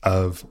shift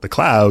of the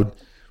cloud,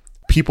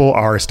 people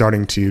are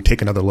starting to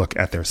take another look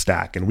at their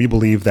stack. And we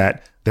believe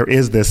that there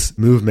is this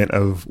movement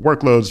of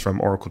workloads from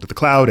Oracle to the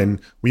cloud.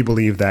 And we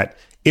believe that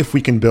if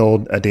we can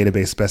build a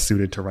database best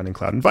suited to running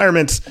cloud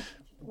environments,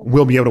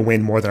 we'll be able to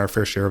win more than our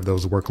fair share of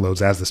those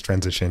workloads as this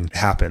transition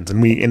happens.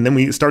 And then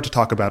we start to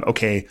talk about,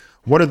 okay,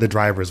 what are the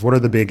drivers? What are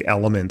the big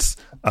elements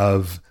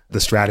of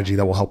the strategy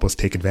that will help us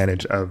take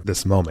advantage of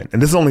this moment?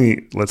 And this is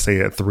only, let's say,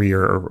 a 3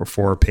 or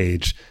 4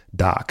 page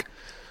doc.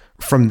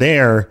 From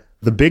there,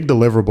 the big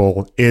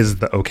deliverable is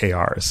the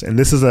OKRs. And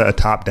this is a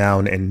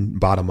top-down and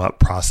bottom-up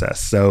process.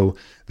 So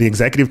the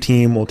executive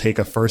team will take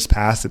a first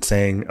pass at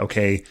saying,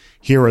 okay,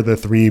 here are the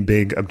 3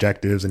 big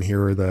objectives and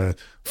here are the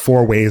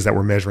 4 ways that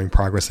we're measuring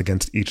progress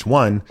against each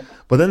one.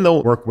 But then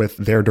they'll work with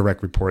their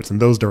direct reports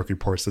and those direct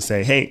reports to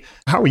say, hey,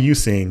 how are you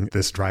seeing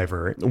this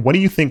driver? What do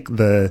you think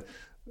the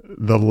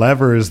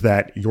levers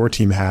that your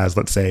team has,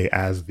 let's say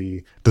as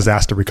the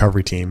disaster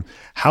recovery team,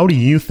 how do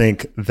you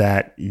think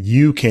that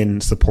you can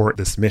support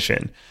this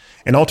mission?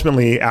 And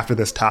ultimately, after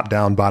this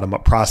top-down,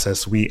 bottom-up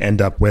process, we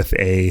end up with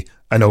an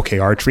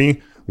OKR tree,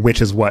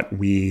 which is what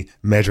we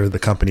measure the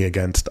company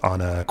against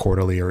on a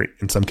quarterly or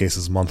in some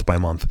cases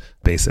month-by-month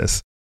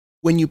basis.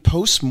 When you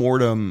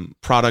post-mortem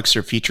products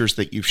or features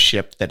that you've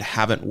shipped that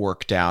haven't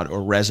worked out or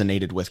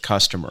resonated with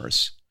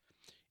customers,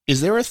 is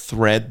there a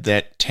thread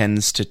that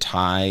tends to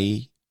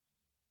tie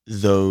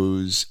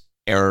those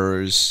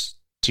errors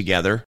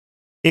together?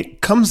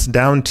 It comes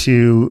down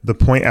to the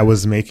point I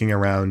was making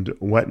around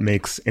what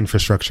makes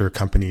infrastructure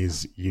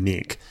companies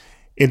unique.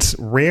 It's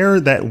rare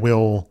that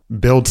we'll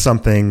build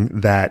something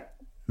that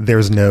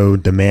there's no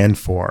demand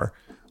for.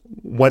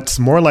 What's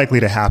more likely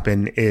to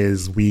happen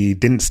is we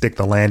didn't stick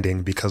the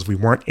landing because we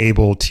weren't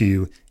able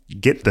to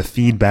get the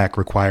feedback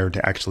required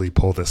to actually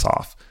pull this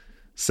off.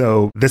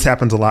 So this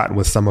happens a lot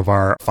with some of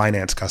our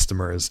finance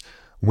customers.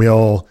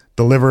 We'll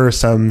deliver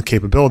some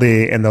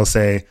capability and they'll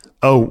say,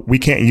 oh, we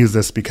can't use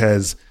this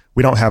because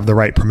we don't have the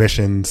right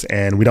permissions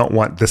and we don't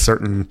want this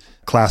certain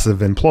class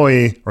of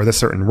employee or this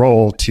certain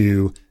role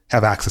to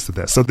have access to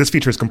this. So this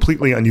feature is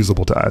completely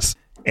unusable to us.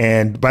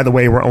 And by the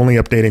way, we're only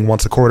updating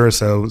once a quarter.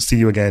 So see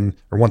you again,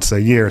 or once a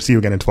year, see you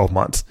again in 12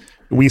 months.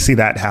 We see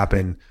that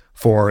happen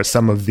for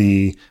some of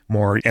the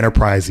more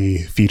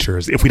enterprisey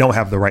features if we don't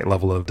have the right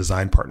level of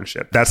design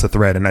partnership. That's the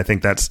thread. And I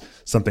think that's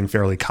something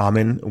fairly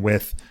common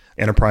with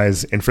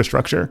enterprise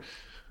infrastructure.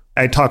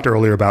 I talked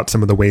earlier about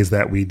some of the ways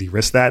that we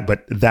de-risk that,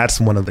 but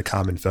that's one of the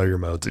common failure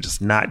modes. It's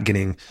just not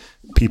getting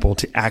people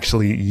to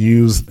actually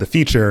use the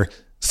feature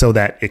so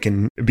that it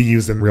can be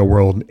used in real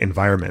world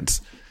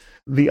environments.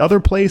 The other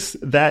place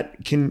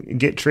that can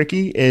get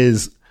tricky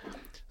is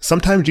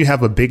sometimes you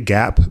have a big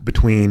gap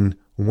between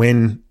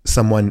when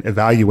someone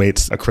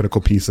evaluates a critical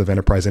piece of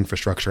enterprise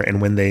infrastructure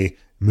and when they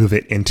move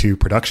it into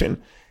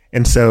production.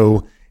 And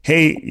so,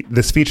 hey,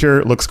 this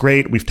feature looks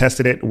great. We've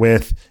tested it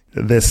with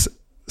this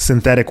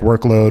synthetic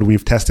workload.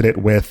 We've tested it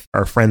with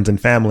our friends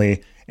and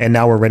family, and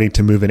now we're ready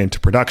to move it into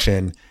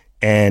production.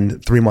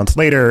 And 3 months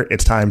later,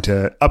 it's time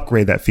to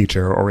upgrade that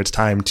feature, or it's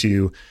time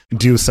to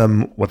do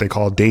some what they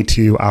call day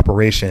 2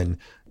 operation,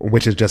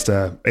 which is just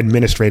a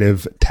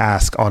administrative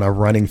task on a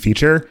running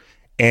feature.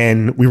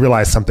 And we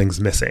realize something's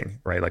missing,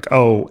 right? Like,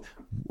 oh,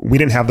 we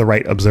didn't have the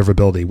right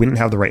observability. We didn't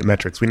have the right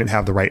metrics. We didn't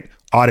have the right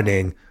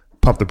auditing.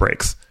 Pump the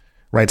brakes.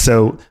 Right.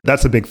 So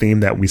that's a big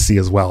theme that we see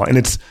as well. And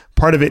it's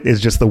part of it is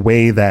just the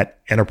way that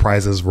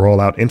enterprises roll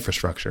out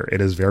infrastructure.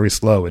 It is very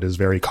slow. It is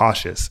very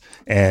cautious.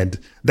 And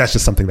that's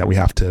just something that we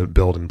have to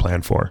build and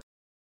plan for.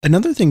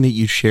 Another thing that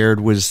you shared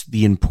was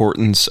the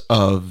importance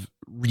of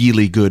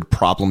really good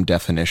problem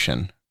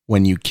definition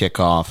when you kick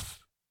off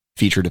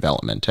feature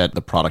development at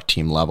the product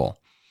team level.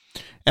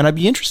 And I'd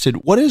be interested,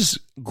 what does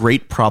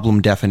great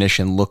problem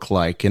definition look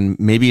like? And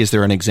maybe is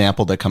there an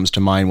example that comes to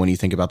mind when you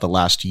think about the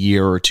last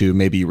year or two,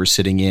 maybe you were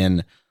sitting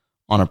in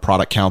on a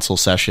product council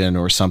session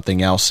or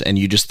something else, and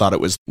you just thought it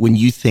was, when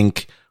you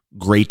think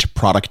great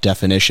product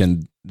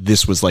definition,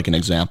 this was like an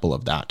example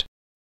of that?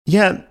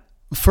 Yeah,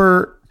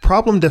 for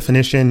problem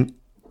definition,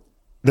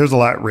 there's a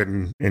lot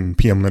written in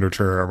PM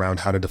literature around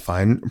how to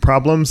define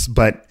problems.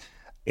 But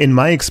in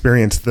my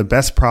experience, the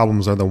best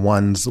problems are the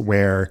ones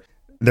where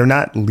they're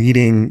not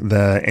leading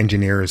the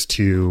engineers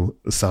to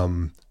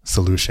some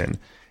solution.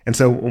 And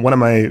so one of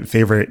my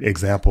favorite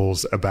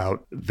examples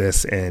about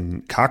this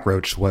in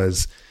Cockroach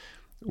was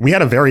we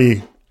had a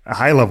very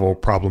high level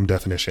problem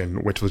definition,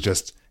 which was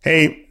just,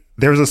 hey,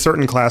 there's a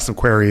certain class of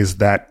queries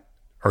that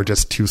are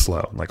just too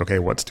slow. Like, okay,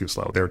 what's too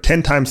slow? They're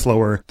 10 times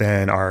slower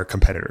than our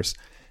competitors.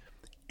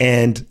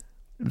 And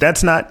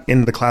that's not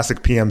in the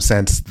classic PM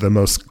sense, the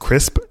most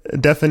crisp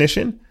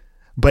definition.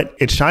 But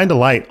it shined a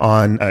light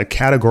on a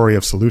category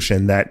of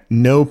solution that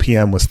no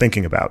PM was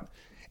thinking about.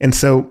 And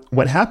so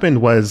what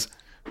happened was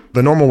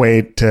the normal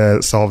way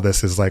to solve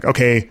this is like,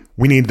 okay,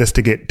 we need this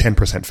to get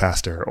 10%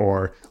 faster,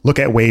 or look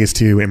at ways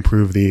to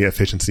improve the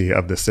efficiency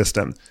of the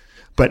system.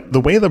 But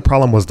the way the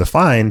problem was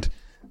defined,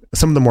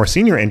 some of the more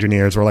senior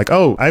engineers were like,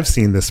 oh, I've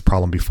seen this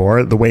problem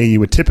before. The way you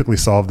would typically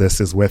solve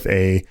this is with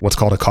what's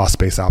called a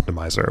cost-based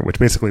optimizer, which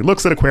basically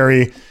looks at a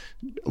query,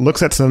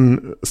 looks at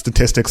some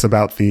statistics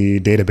about the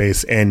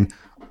database, and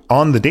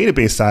on the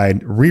database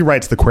side,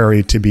 rewrites the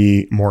query to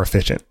be more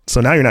efficient.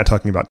 So now you're not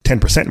talking about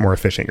 10% more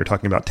efficient. You're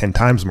talking about 10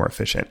 times more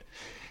efficient.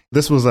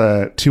 This was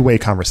a two-way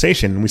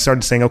conversation. We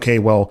started saying, okay,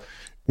 well,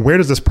 where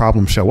does this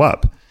problem show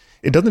up?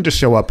 It doesn't just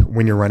show up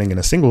when you're running in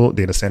a single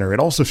data center. It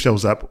also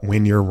shows up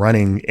when you're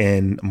running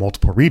in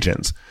multiple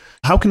regions.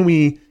 How can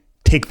we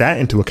take that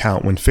into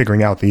account when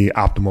figuring out the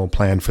optimal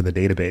plan for the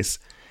database?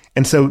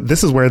 And so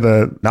this is where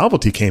the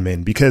novelty came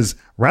in, because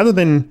rather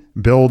than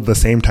build the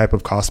same type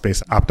of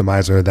cost-based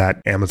optimizer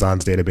that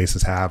Amazon's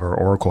databases have or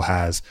Oracle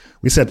has,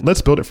 we said,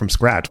 let's build it from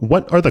scratch.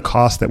 What are the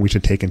costs that we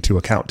should take into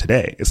account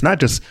today? It's not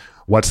just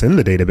what's in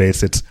the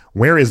database. It's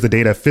where is the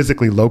data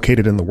physically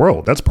located in the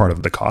world? That's part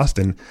of the cost.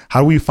 And how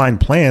do we find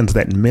plans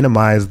that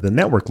minimize the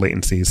network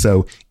latency?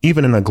 So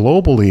even in a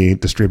globally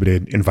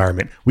distributed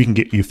environment, we can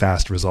get you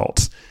fast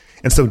results.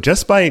 And so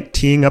just by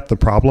teeing up the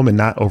problem and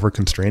not over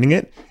constraining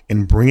it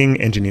and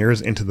bringing engineers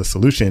into the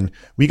solution,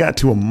 we got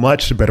to a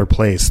much better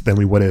place than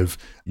we would have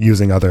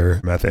using other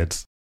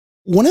methods.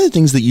 One of the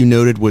things that you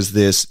noted was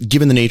this: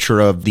 given the nature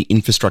of the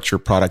infrastructure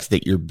product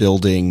that you're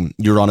building,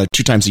 you're on a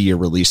 2 times a year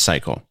release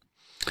cycle.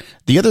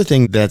 The other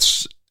thing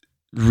that's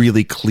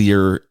really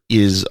clear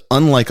is,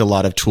 unlike a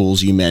lot of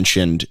tools you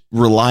mentioned,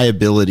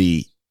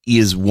 reliability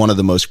is one of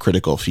the most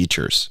critical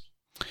features.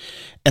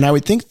 And I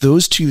would think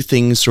those two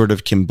things sort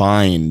of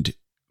combined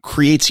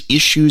creates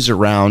issues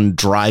around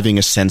driving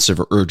a sense of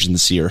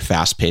urgency or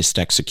fast-paced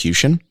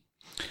execution.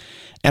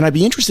 And I'd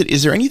be interested,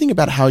 is there anything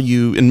about how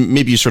you, and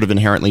maybe you sort of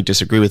inherently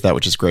disagree with that,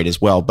 which is great as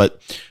well, but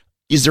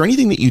is there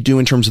anything that you do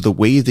in terms of the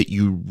way that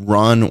you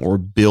run or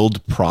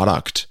build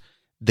product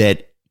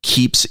that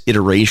keeps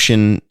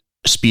iteration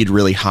speed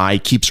really high,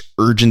 keeps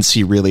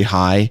urgency really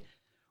high,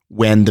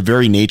 when the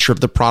very nature of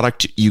the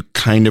product, you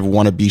kind of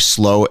want to be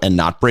slow and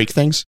not break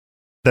things?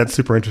 That's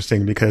super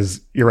interesting, because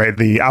you're right.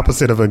 The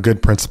opposite of a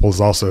good principle is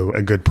also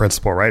a good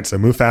principle, right? So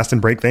move fast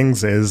and break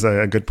things is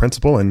a good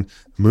principle, and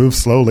move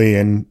slowly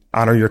and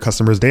honor your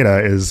customers' data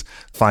is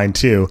fine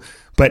too.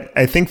 But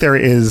I think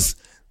there's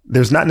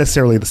not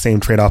necessarily the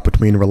same trade-off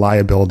between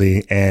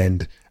reliability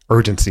and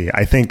urgency.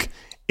 I think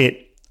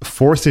it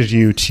forces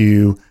you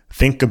to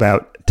think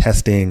about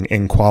testing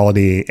and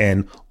quality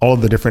and all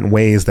of the different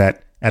ways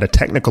that at a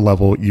technical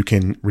level you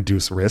can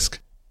reduce risk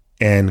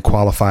and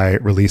qualify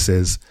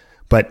releases.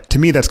 But to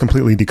me, that's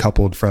completely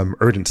decoupled from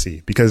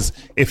urgency, because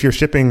if you're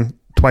shipping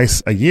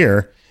twice a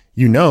year,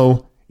 you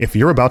know, if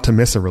you're about to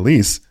miss a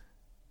release,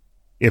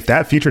 if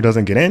that feature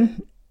doesn't get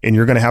in and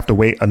you're going to have to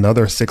wait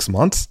another 6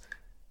 months,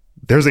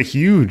 there's a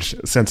huge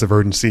sense of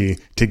urgency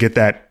to get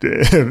that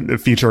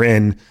feature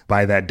in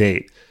by that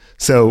date.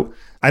 So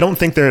I don't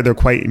think they're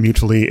quite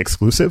mutually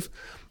exclusive.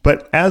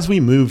 But as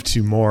we move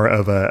to more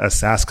of a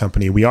SaaS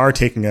company, we are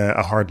taking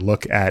a hard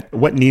look at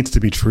what needs to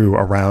be true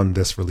around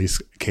this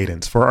release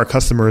cadence. For our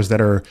customers that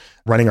are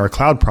running our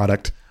cloud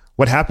product,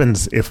 what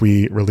happens if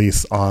we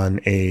release on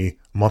a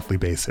monthly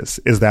basis?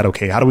 Is that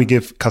okay? How do we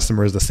give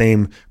customers the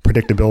same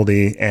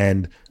predictability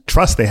and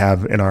trust they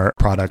have in our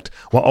product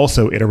while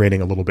also iterating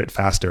a little bit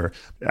faster?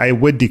 I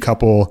would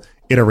decouple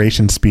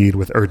iteration speed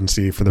with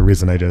urgency for the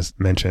reason I just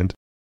mentioned.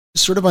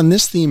 Sort of on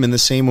this theme, and the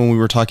same when we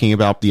were talking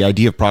about the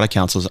idea of product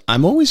councils,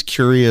 I'm always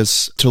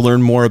curious to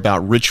learn more about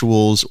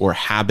rituals or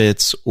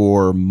habits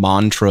or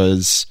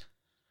mantras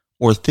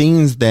or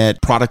things that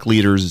product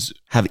leaders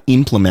have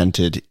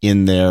implemented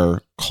in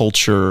their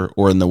culture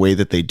or in the way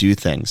that they do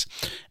things.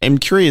 I'm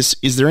curious,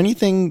 is there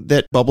anything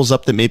that bubbles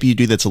up that maybe you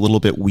do that's a little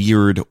bit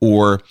weird,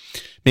 or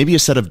maybe a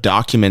set of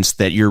documents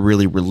that you're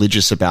really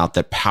religious about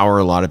that power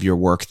a lot of your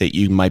work that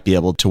you might be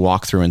able to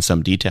walk through in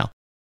some detail?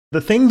 The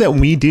thing that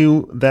we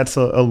do that's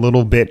a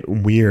little bit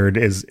weird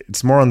is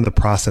it's more on the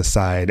process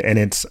side, and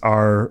it's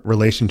our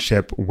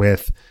relationship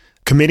with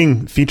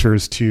committing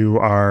features to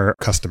our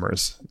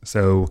customers.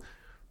 So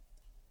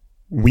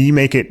we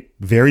make it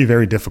very,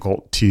 very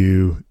difficult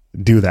to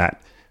do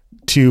that,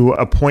 to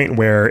a point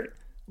where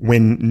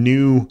when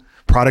new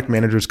product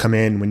managers come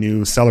in, when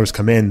new sellers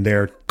come in,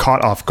 they're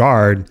caught off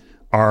guard,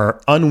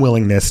 our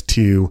unwillingness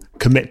to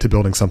commit to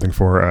building something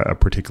for a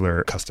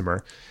particular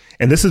customer.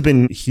 And this has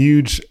been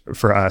huge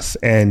for us.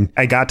 And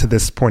I got to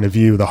this point of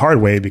view the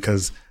hard way,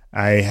 because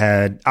I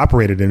had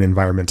operated in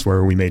environments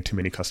where we made too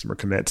many customer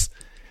commits.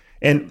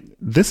 And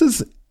this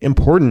is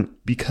important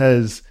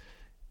because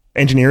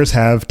engineers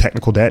have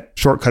technical debt,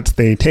 shortcuts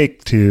they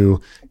take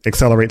to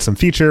accelerate some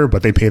feature,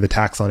 but they pay the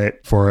tax on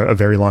it for a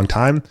very long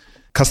time.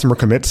 Customer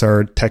commits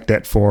are tech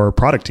debt for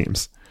product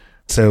teams.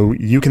 So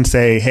you can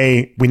say,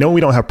 hey, we know we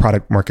don't have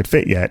product market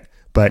fit yet,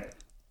 but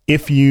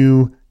if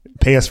you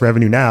pay us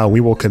revenue now, we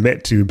will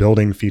commit to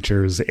building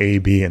features A,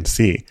 B, and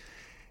C.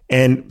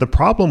 And the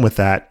problem with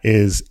that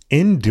is,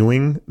 in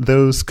doing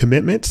those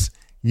commitments,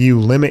 you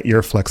limit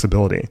your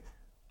flexibility.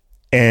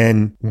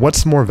 And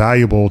what's more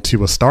valuable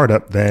to a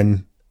startup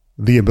than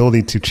the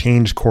ability to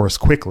change course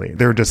quickly?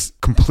 They're just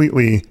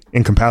completely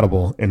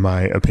incompatible, in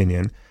my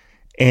opinion.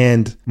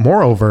 And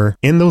moreover,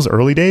 in those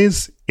early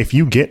days, if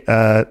you get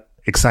an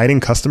exciting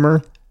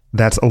customer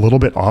that's a little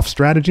bit off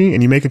strategy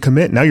and you make a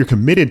commit, now you're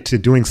committed to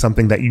doing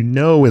something that you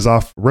know is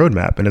off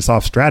roadmap and it's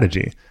off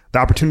strategy. The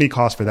opportunity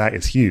cost for that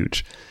is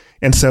huge.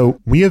 And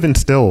so we have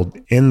instilled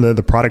in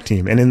the product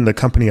team and in the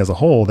company as a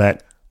whole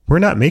that we're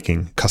not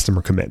making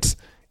customer commits.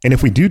 And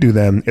if we do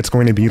them, it's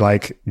going to be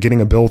like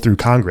getting a bill through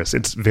Congress.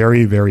 It's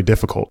very, very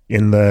difficult.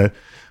 In the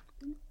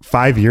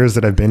 5 years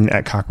that I've been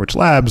at Cockroach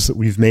Labs,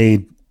 we've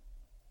made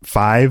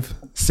 5,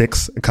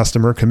 6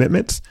 customer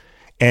commitments.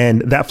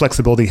 And that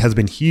flexibility has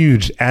been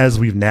huge as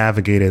we've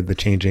navigated the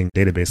changing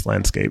database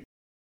landscape.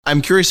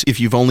 I'm curious, if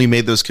you've only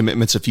made those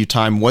commitments a few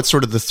times, what's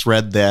sort of the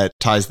thread that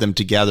ties them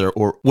together,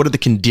 or what are the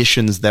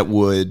conditions that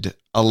would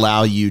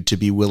allow you to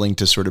be willing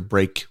to sort of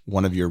break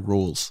one of your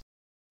rules?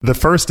 The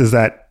first is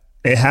that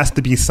it has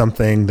to be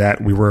something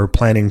that we were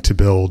planning to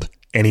build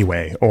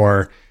anyway,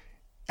 or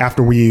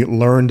after we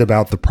learned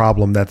about the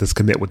problem that this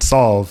commit would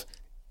solve,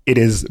 it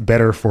is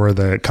better for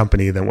the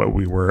company than what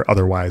we were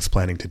otherwise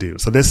planning to do.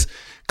 So this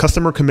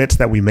customer commits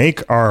that we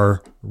make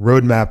are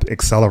roadmap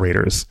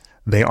accelerators.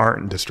 They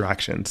aren't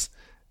distractions.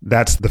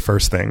 That's the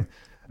first thing.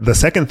 The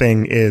second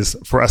thing is,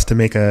 for us to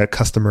make a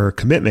customer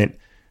commitment,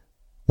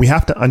 we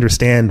have to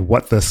understand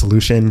what the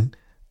solution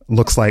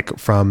looks like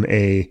from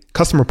a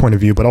customer point of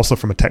view, but also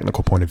from a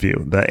technical point of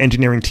view. The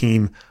engineering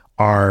team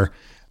are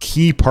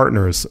key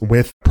partners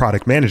with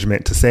product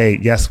management to say,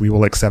 yes, we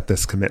will accept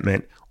this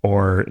commitment,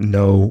 or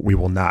no, we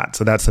will not.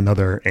 So that's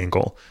another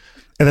angle.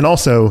 And then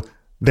also,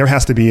 there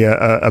has to be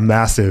a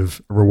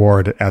massive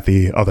reward at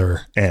the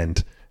other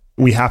end.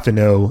 We have to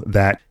know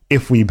that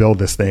if we build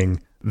this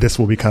thing, this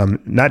will become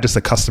not just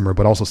a customer,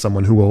 but also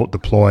someone who will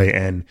deploy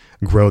and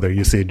grow their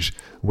usage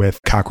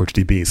with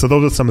CockroachDB. So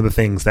those are some of the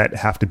things that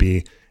have to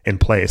be in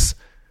place.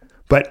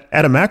 But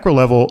at a macro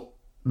level,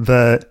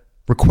 the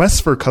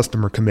request for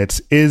customer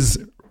commits is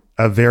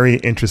a very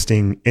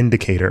interesting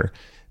indicator,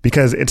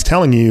 because it's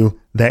telling you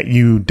that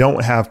you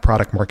don't have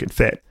product market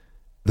fit.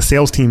 The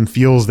sales team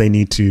feels they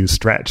need to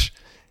stretch.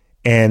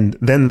 And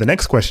then the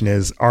next question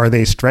is, are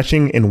they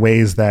stretching in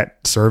ways that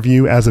serve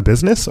you as a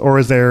business, or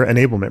is there an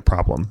enablement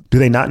problem? Do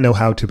they not know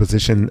how to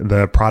position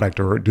the product,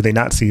 or do they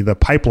not see the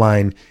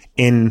pipeline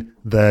in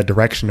the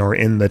direction or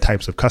in the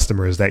types of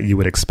customers that you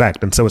would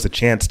expect? And so it's a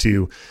chance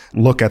to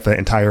look at the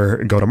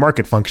entire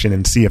go-to-market function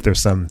and see if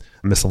there's some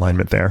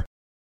misalignment there.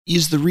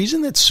 Is the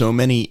reason that so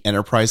many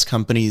enterprise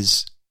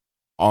companies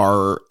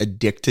are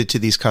addicted to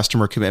these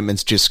customer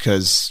commitments just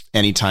because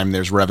anytime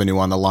there's revenue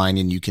on the line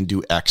and you can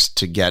do X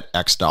to get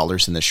X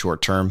dollars in the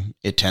short term,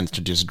 it tends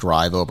to just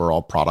drive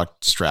overall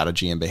product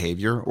strategy and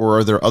behavior? Or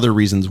are there other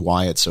reasons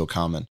why it's so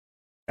common?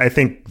 I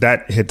think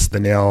that hits the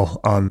nail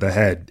on the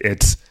head.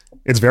 It's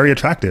very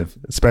attractive,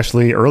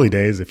 especially early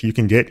days. If you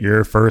can get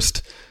your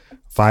first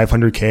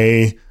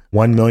 $500K,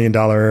 $1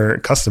 million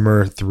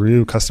customer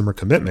through customer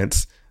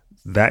commitments,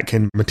 that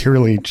can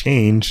materially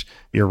change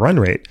your run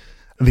rate.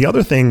 The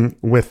other thing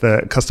with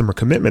the customer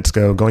commitments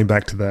going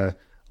back to the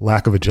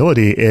lack of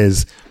agility,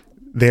 is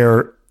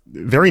they're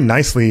very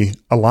nicely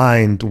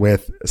aligned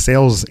with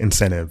sales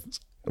incentives,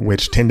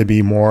 which tend to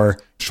be more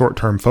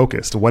short-term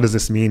focused. What does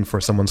this mean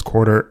for someone's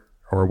quarter,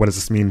 or what does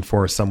this mean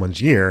for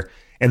someone's year?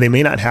 And they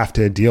may not have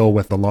to deal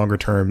with the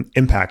longer-term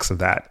impacts of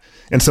that.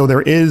 And so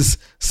there is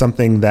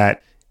something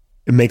that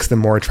makes them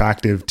more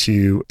attractive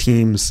to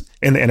teams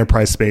in the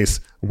enterprise space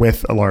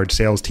with a large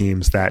sales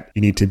teams that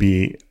you need to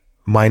be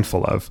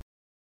mindful of.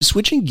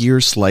 Switching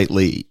gears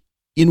slightly,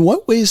 in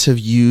what ways have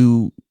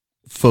you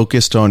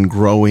focused on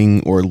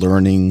growing or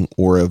learning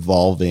or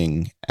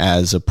evolving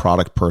as a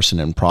product person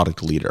and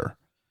product leader?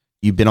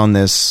 You've been on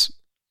this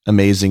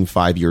amazing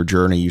 5-year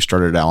journey. You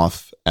started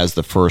off as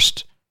the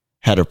first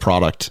head of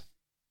product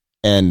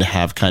and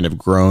have kind of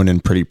grown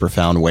in pretty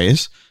profound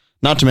ways.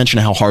 Not to mention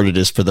how hard it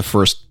is for the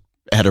first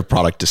head of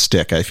product to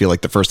stick. I feel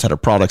like the first head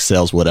of product,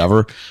 sales,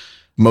 whatever,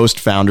 most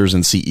founders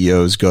and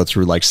CEOs go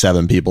through like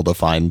 7 people to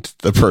find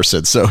the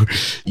person. So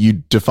you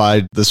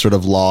defied the sort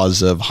of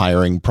laws of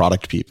hiring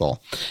product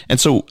people. And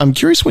so I'm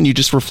curious, when you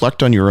just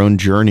reflect on your own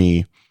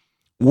journey,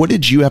 what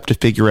did you have to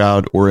figure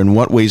out, or in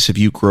what ways have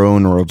you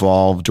grown or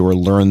evolved or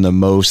learned the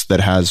most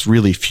that has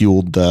really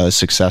fueled the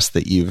success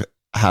that you've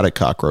had at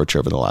Cockroach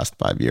over the last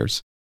 5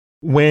 years?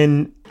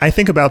 When I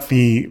think about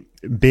the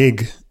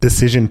big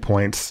decision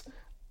points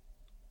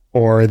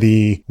or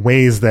the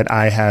ways that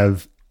I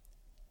have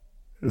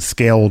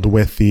scaled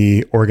with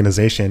the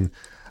organization,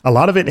 a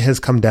lot of it has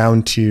come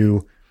down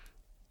to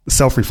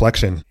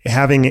self-reflection,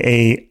 having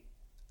a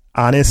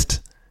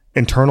honest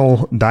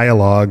internal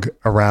dialogue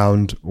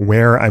around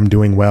where I'm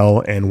doing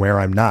well and where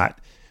I'm not.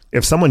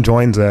 If someone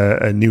joins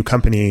a new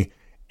company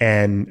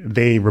and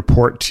they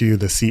report to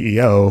the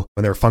CEO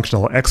and they're a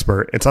functional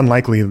expert, it's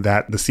unlikely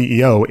that the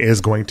CEO is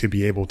going to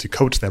be able to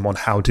coach them on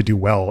how to do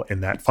well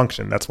in that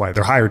function. That's why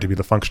they're hired to be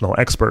the functional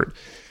expert.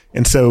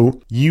 And so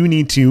you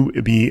need to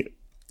be,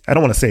 I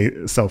don't want to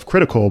say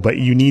self-critical, but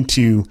you need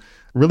to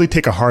really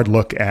take a hard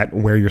look at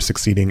where you're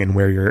succeeding and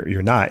where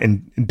you're not,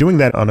 and doing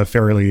that on a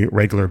fairly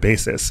regular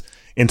basis,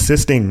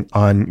 insisting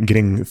on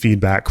getting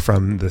feedback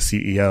from the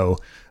CEO,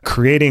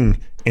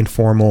 creating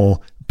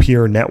informal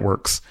peer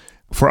networks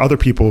for other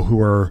people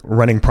who are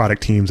running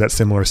product teams at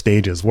similar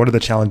stages. What are the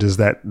challenges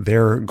that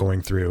they're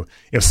going through?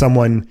 If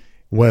someone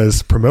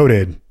was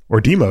promoted or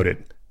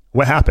demoted,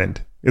 what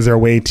happened? Is there a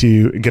way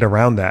to get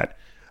around that?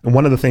 And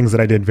one of the things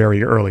that I did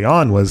very early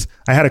on was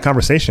I had a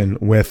conversation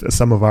with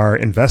some of our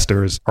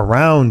investors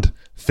around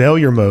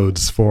failure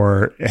modes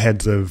for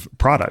heads of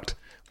product.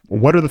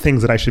 What are the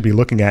things that I should be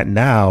looking at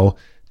now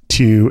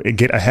to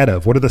get ahead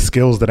of? What are the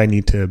skills that I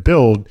need to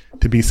build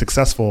to be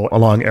successful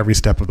along every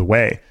step of the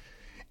way?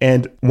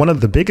 And one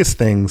of the biggest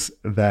things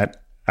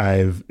that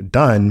I've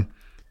done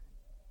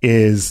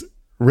is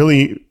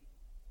really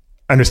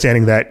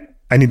understanding that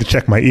I need to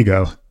check my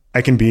ego.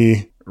 I can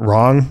be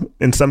wrong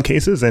in some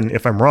cases. And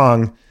if I'm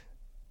wrong,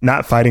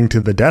 not fighting to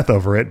the death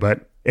over it,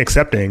 but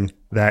accepting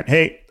that,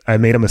 hey, I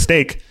made a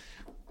mistake.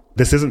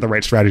 This isn't the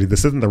right strategy.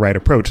 This isn't the right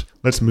approach.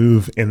 Let's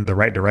move in the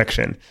right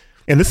direction.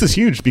 And this is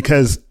huge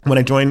because when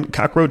I joined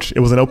Cockroach, it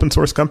was an open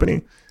source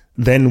company.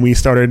 Then we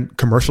started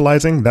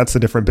commercializing. That's a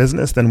different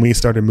business. Then we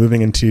started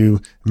moving into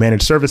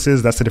managed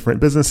services. That's a different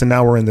business. And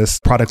now we're in this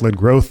product-led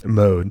growth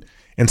mode.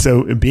 And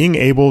so being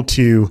able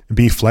to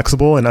be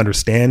flexible and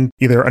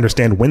either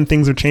understand when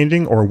things are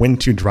changing or when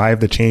to drive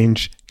the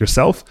change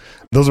yourself,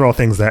 those are all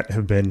things that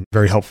have been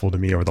very helpful to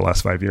me over the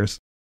last 5 years.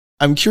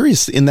 I'm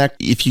curious in that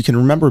if you can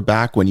remember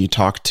back when you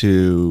talked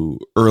to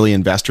early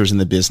investors in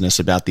the business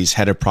about these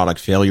head of product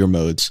failure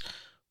modes,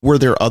 were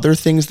there other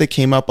things that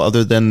came up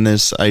other than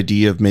this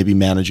idea of maybe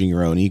managing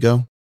your own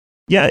ego?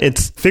 Yeah,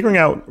 it's figuring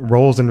out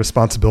roles and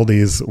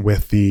responsibilities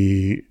with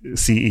the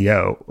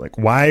CEO. Like,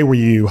 why were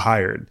you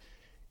hired?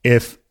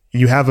 If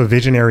you have a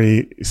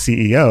visionary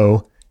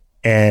CEO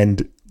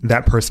and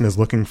that person is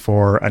looking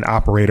for an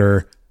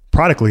operator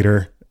product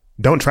leader,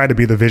 don't try to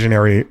be the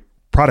visionary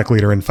product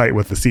leader and fight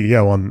with the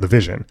CEO on the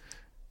vision,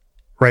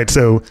 right?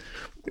 So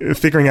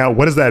figuring out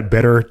what is that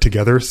better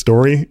together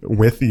story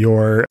with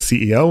your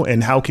CEO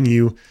and how can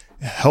you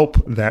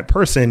help that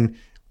person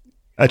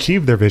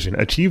achieve their vision,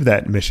 achieve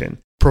that mission,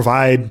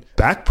 provide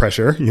back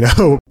pressure,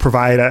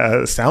 provide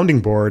a sounding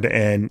board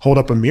and hold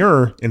up a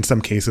mirror in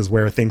some cases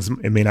where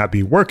it may not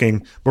be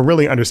working, but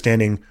really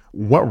understanding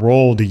what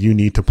role do you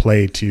need to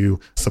play to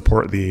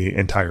support the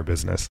entire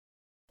business.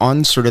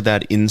 On sort of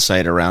that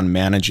insight around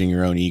managing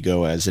your own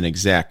ego as an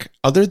exec,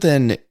 other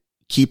than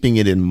keeping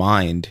it in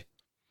mind,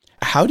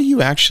 how do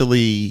you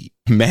actually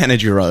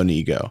manage your own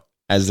ego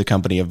as the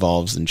company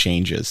evolves and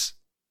changes?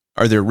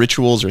 Are there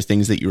rituals or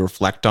things that you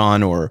reflect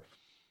on or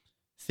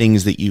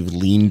things that you've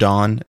leaned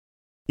on?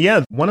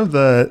 Yeah, one of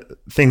the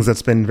things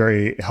that's been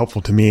very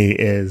helpful to me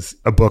is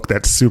a book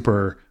that's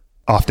super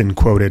often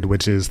quoted,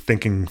 which is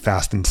Thinking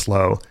Fast and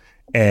Slow,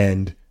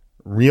 and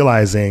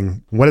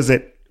realizing what does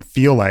it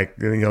feel like,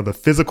 the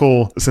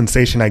physical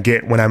sensation I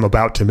get when I'm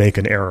about to make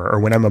an error or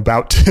when I'm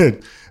about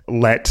to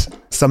let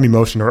some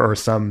emotion or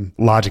some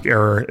logic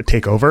error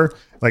take over.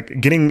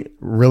 Like getting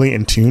really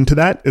in tune to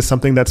that is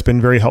something that's been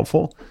very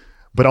helpful,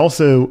 but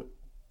also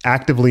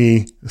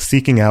actively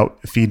seeking out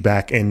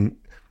feedback and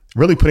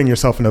really putting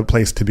yourself in a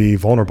place to be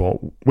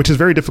vulnerable, which is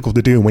very difficult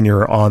to do when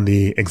you're on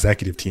the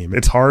executive team.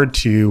 It's hard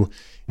to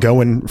go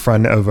in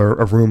front of a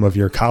room of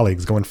your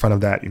colleagues, go in front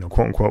of that,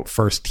 quote unquote,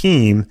 first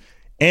team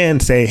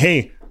and say,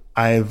 hey,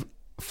 I've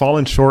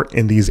fallen short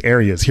in these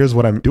areas. Here's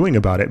what I'm doing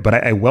about it. But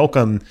I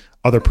welcome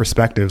other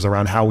perspectives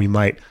around how we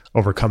might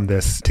overcome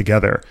this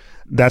together.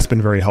 That's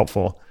been very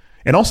helpful.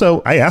 And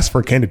also, I ask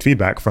for candid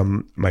feedback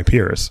from my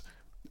peers.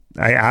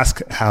 I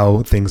ask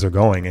how things are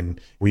going. And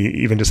we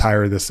even just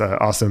hired this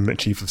awesome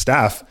chief of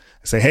staff.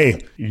 I say,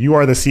 hey, you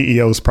are the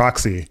CEO's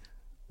proxy.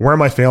 Where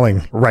am I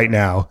failing right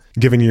now,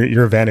 given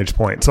your vantage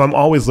point? So I'm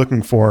always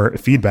looking for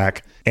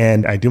feedback,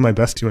 and I do my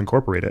best to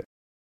incorporate it.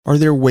 Are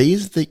there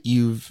ways that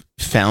you've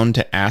found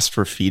to ask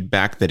for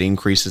feedback that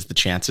increases the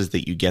chances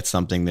that you get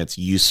something that's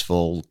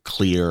useful,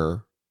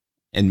 clear,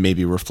 and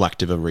maybe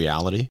reflective of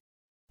reality?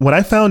 What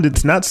I found,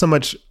 it's not so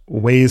much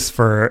ways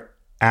for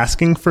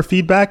asking for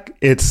feedback,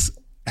 it's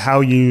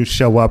how you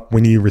show up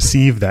when you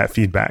receive that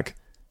feedback.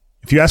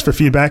 If you ask for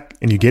feedback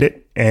and you get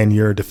it and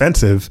you're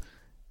defensive,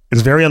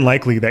 it's very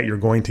unlikely that you're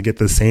going to get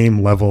the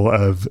same level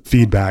of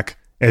feedback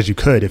as you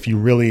could if you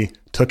really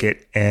took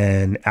it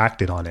and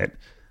acted on it.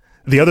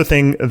 The other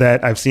thing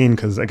that I've seen,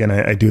 because again,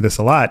 I do this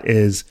a lot,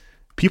 is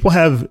people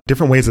have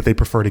different ways that they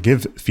prefer to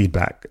give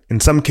feedback. In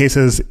some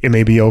cases, it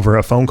may be over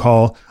a phone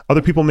call.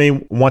 Other people may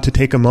want to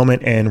take a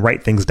moment and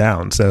write things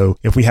down. So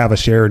if we have a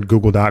shared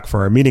Google Doc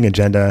for our meeting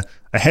agenda,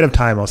 ahead of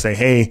time, I'll say,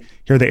 hey,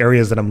 here are the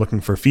areas that I'm looking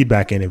for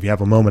feedback in. If you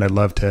have a moment, I'd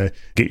love to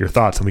get your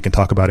thoughts and we can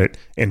talk about it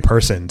in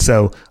person.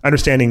 So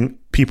understanding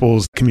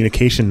people's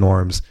communication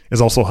norms is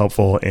also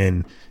helpful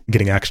in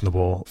getting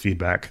actionable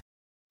feedback.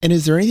 And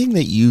is there anything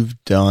that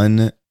you've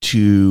done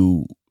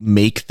to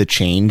make the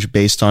change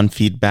based on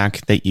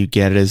feedback that you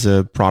get as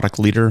a product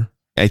leader?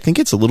 I think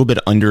it's a little bit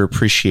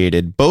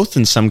underappreciated, both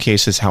in some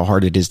cases how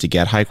hard it is to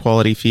get high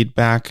quality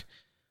feedback,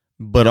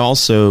 but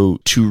also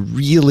to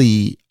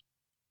really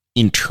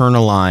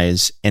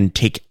internalize and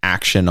take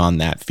action on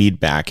that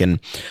feedback. And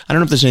I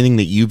don't know if there's anything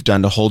that you've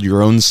done to hold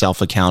your own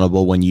self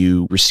accountable when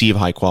you receive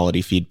high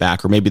quality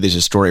feedback, or maybe there's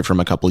a story from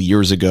a couple of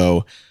years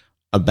ago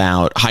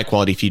about high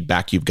quality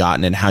feedback you've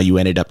gotten and how you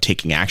ended up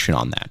taking action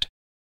on that.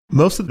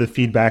 Most of the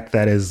feedback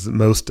that is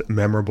most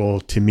memorable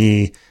to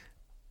me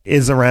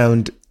is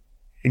around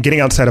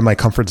getting outside of my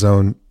comfort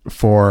zone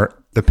for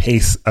the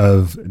pace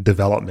of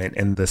development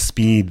and the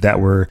speed that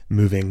we're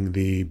moving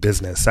the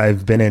business.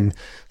 I've been in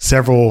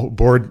several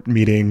board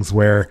meetings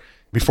where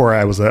before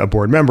I was a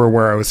board member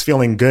where I was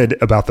feeling good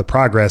about the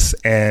progress.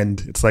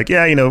 And it's like,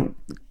 yeah,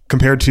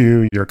 compared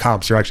to your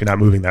comps, you're actually not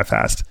moving that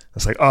fast.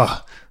 It's like,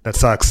 oh, that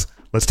sucks.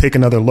 Let's take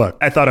another look.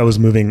 I thought I was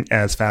moving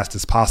as fast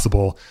as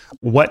possible.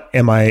 What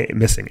am I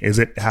missing? Is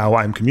it how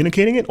I'm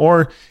communicating it,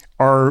 or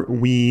are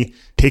we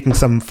taking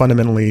some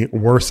fundamentally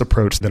worse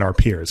approach than our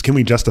peers? Can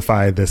we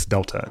justify this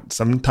delta?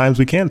 Sometimes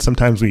we can,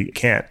 sometimes we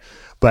can't.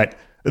 But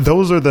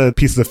those are the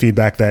pieces of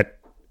feedback that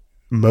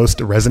most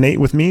resonate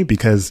with me,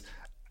 because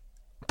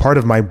part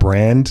of my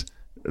brand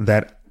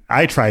that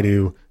I try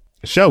to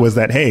show is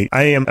that, hey,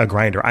 I am a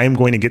grinder. I am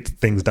going to get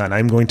things done.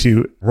 I'm going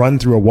to run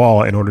through a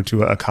wall in order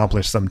to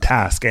accomplish some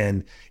task.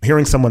 And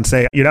hearing someone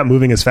say, you're not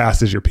moving as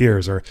fast as your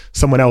peers, or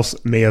someone else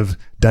may have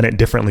done it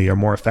differently or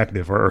more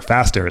effective or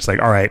faster. It's like,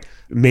 all right,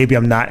 maybe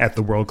I'm not at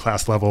the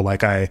world-class level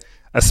like I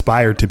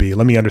aspired to be.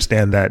 Let me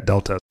understand that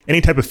delta. Any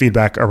type of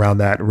feedback around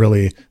that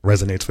really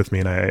resonates with me,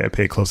 and I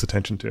pay close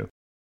attention to.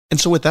 And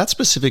so with that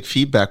specific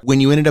feedback, when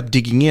you ended up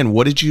digging in,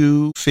 what did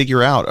you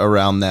figure out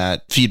around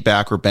that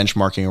feedback or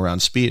benchmarking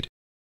around speed?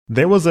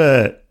 There was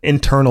an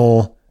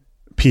internal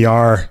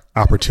PR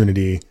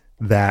opportunity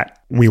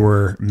that we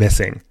were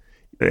missing.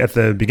 At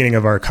the beginning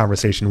of our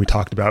conversation, we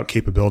talked about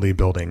capability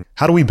building.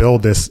 How do we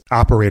build this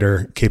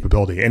operator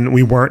capability? And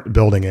we weren't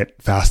building it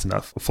fast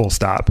enough, full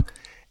stop.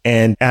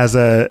 And as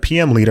a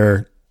PM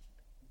leader,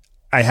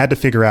 I had to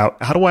figure out,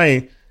 how do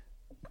I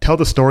tell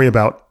the story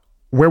about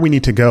where we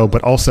need to go,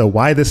 but also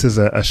why this is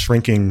a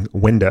shrinking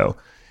window?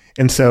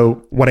 And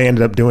so what I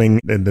ended up doing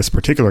in this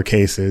particular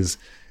case is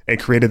it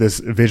created this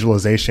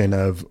visualization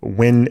of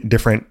when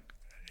different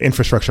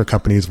infrastructure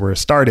companies were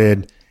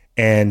started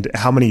and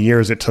how many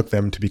years it took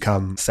them to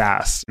become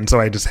SaaS. And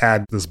so I just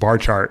had this bar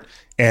chart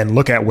and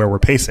look at where we're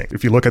pacing.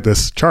 If you look at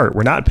this chart,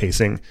 we're not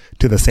pacing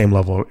to the same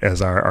level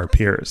as our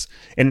peers.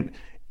 And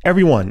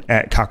everyone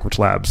at Cockroach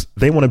Labs,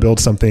 they want to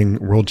build something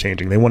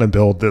world-changing. They want to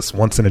build this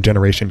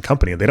once-in-a-generation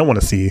company. They don't want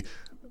to see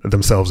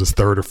themselves as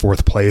third or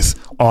fourth place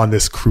on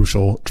this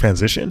crucial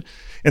transition.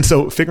 And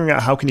so figuring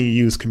out how can you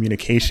use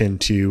communication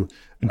to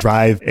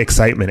drive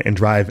excitement and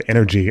drive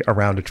energy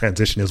around a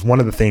transition is one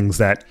of the things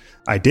that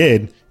I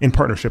did in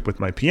partnership with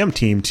my PM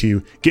team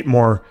to get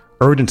more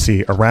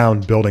urgency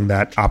around building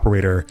that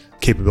operator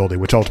capability,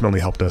 which ultimately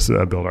helped us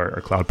build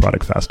our cloud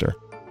product faster.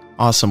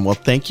 Awesome. Well,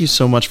 thank you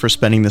so much for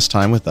spending this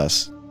time with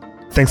us.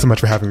 Thanks so much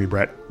for having me,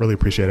 Brett. Really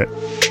appreciate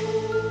it.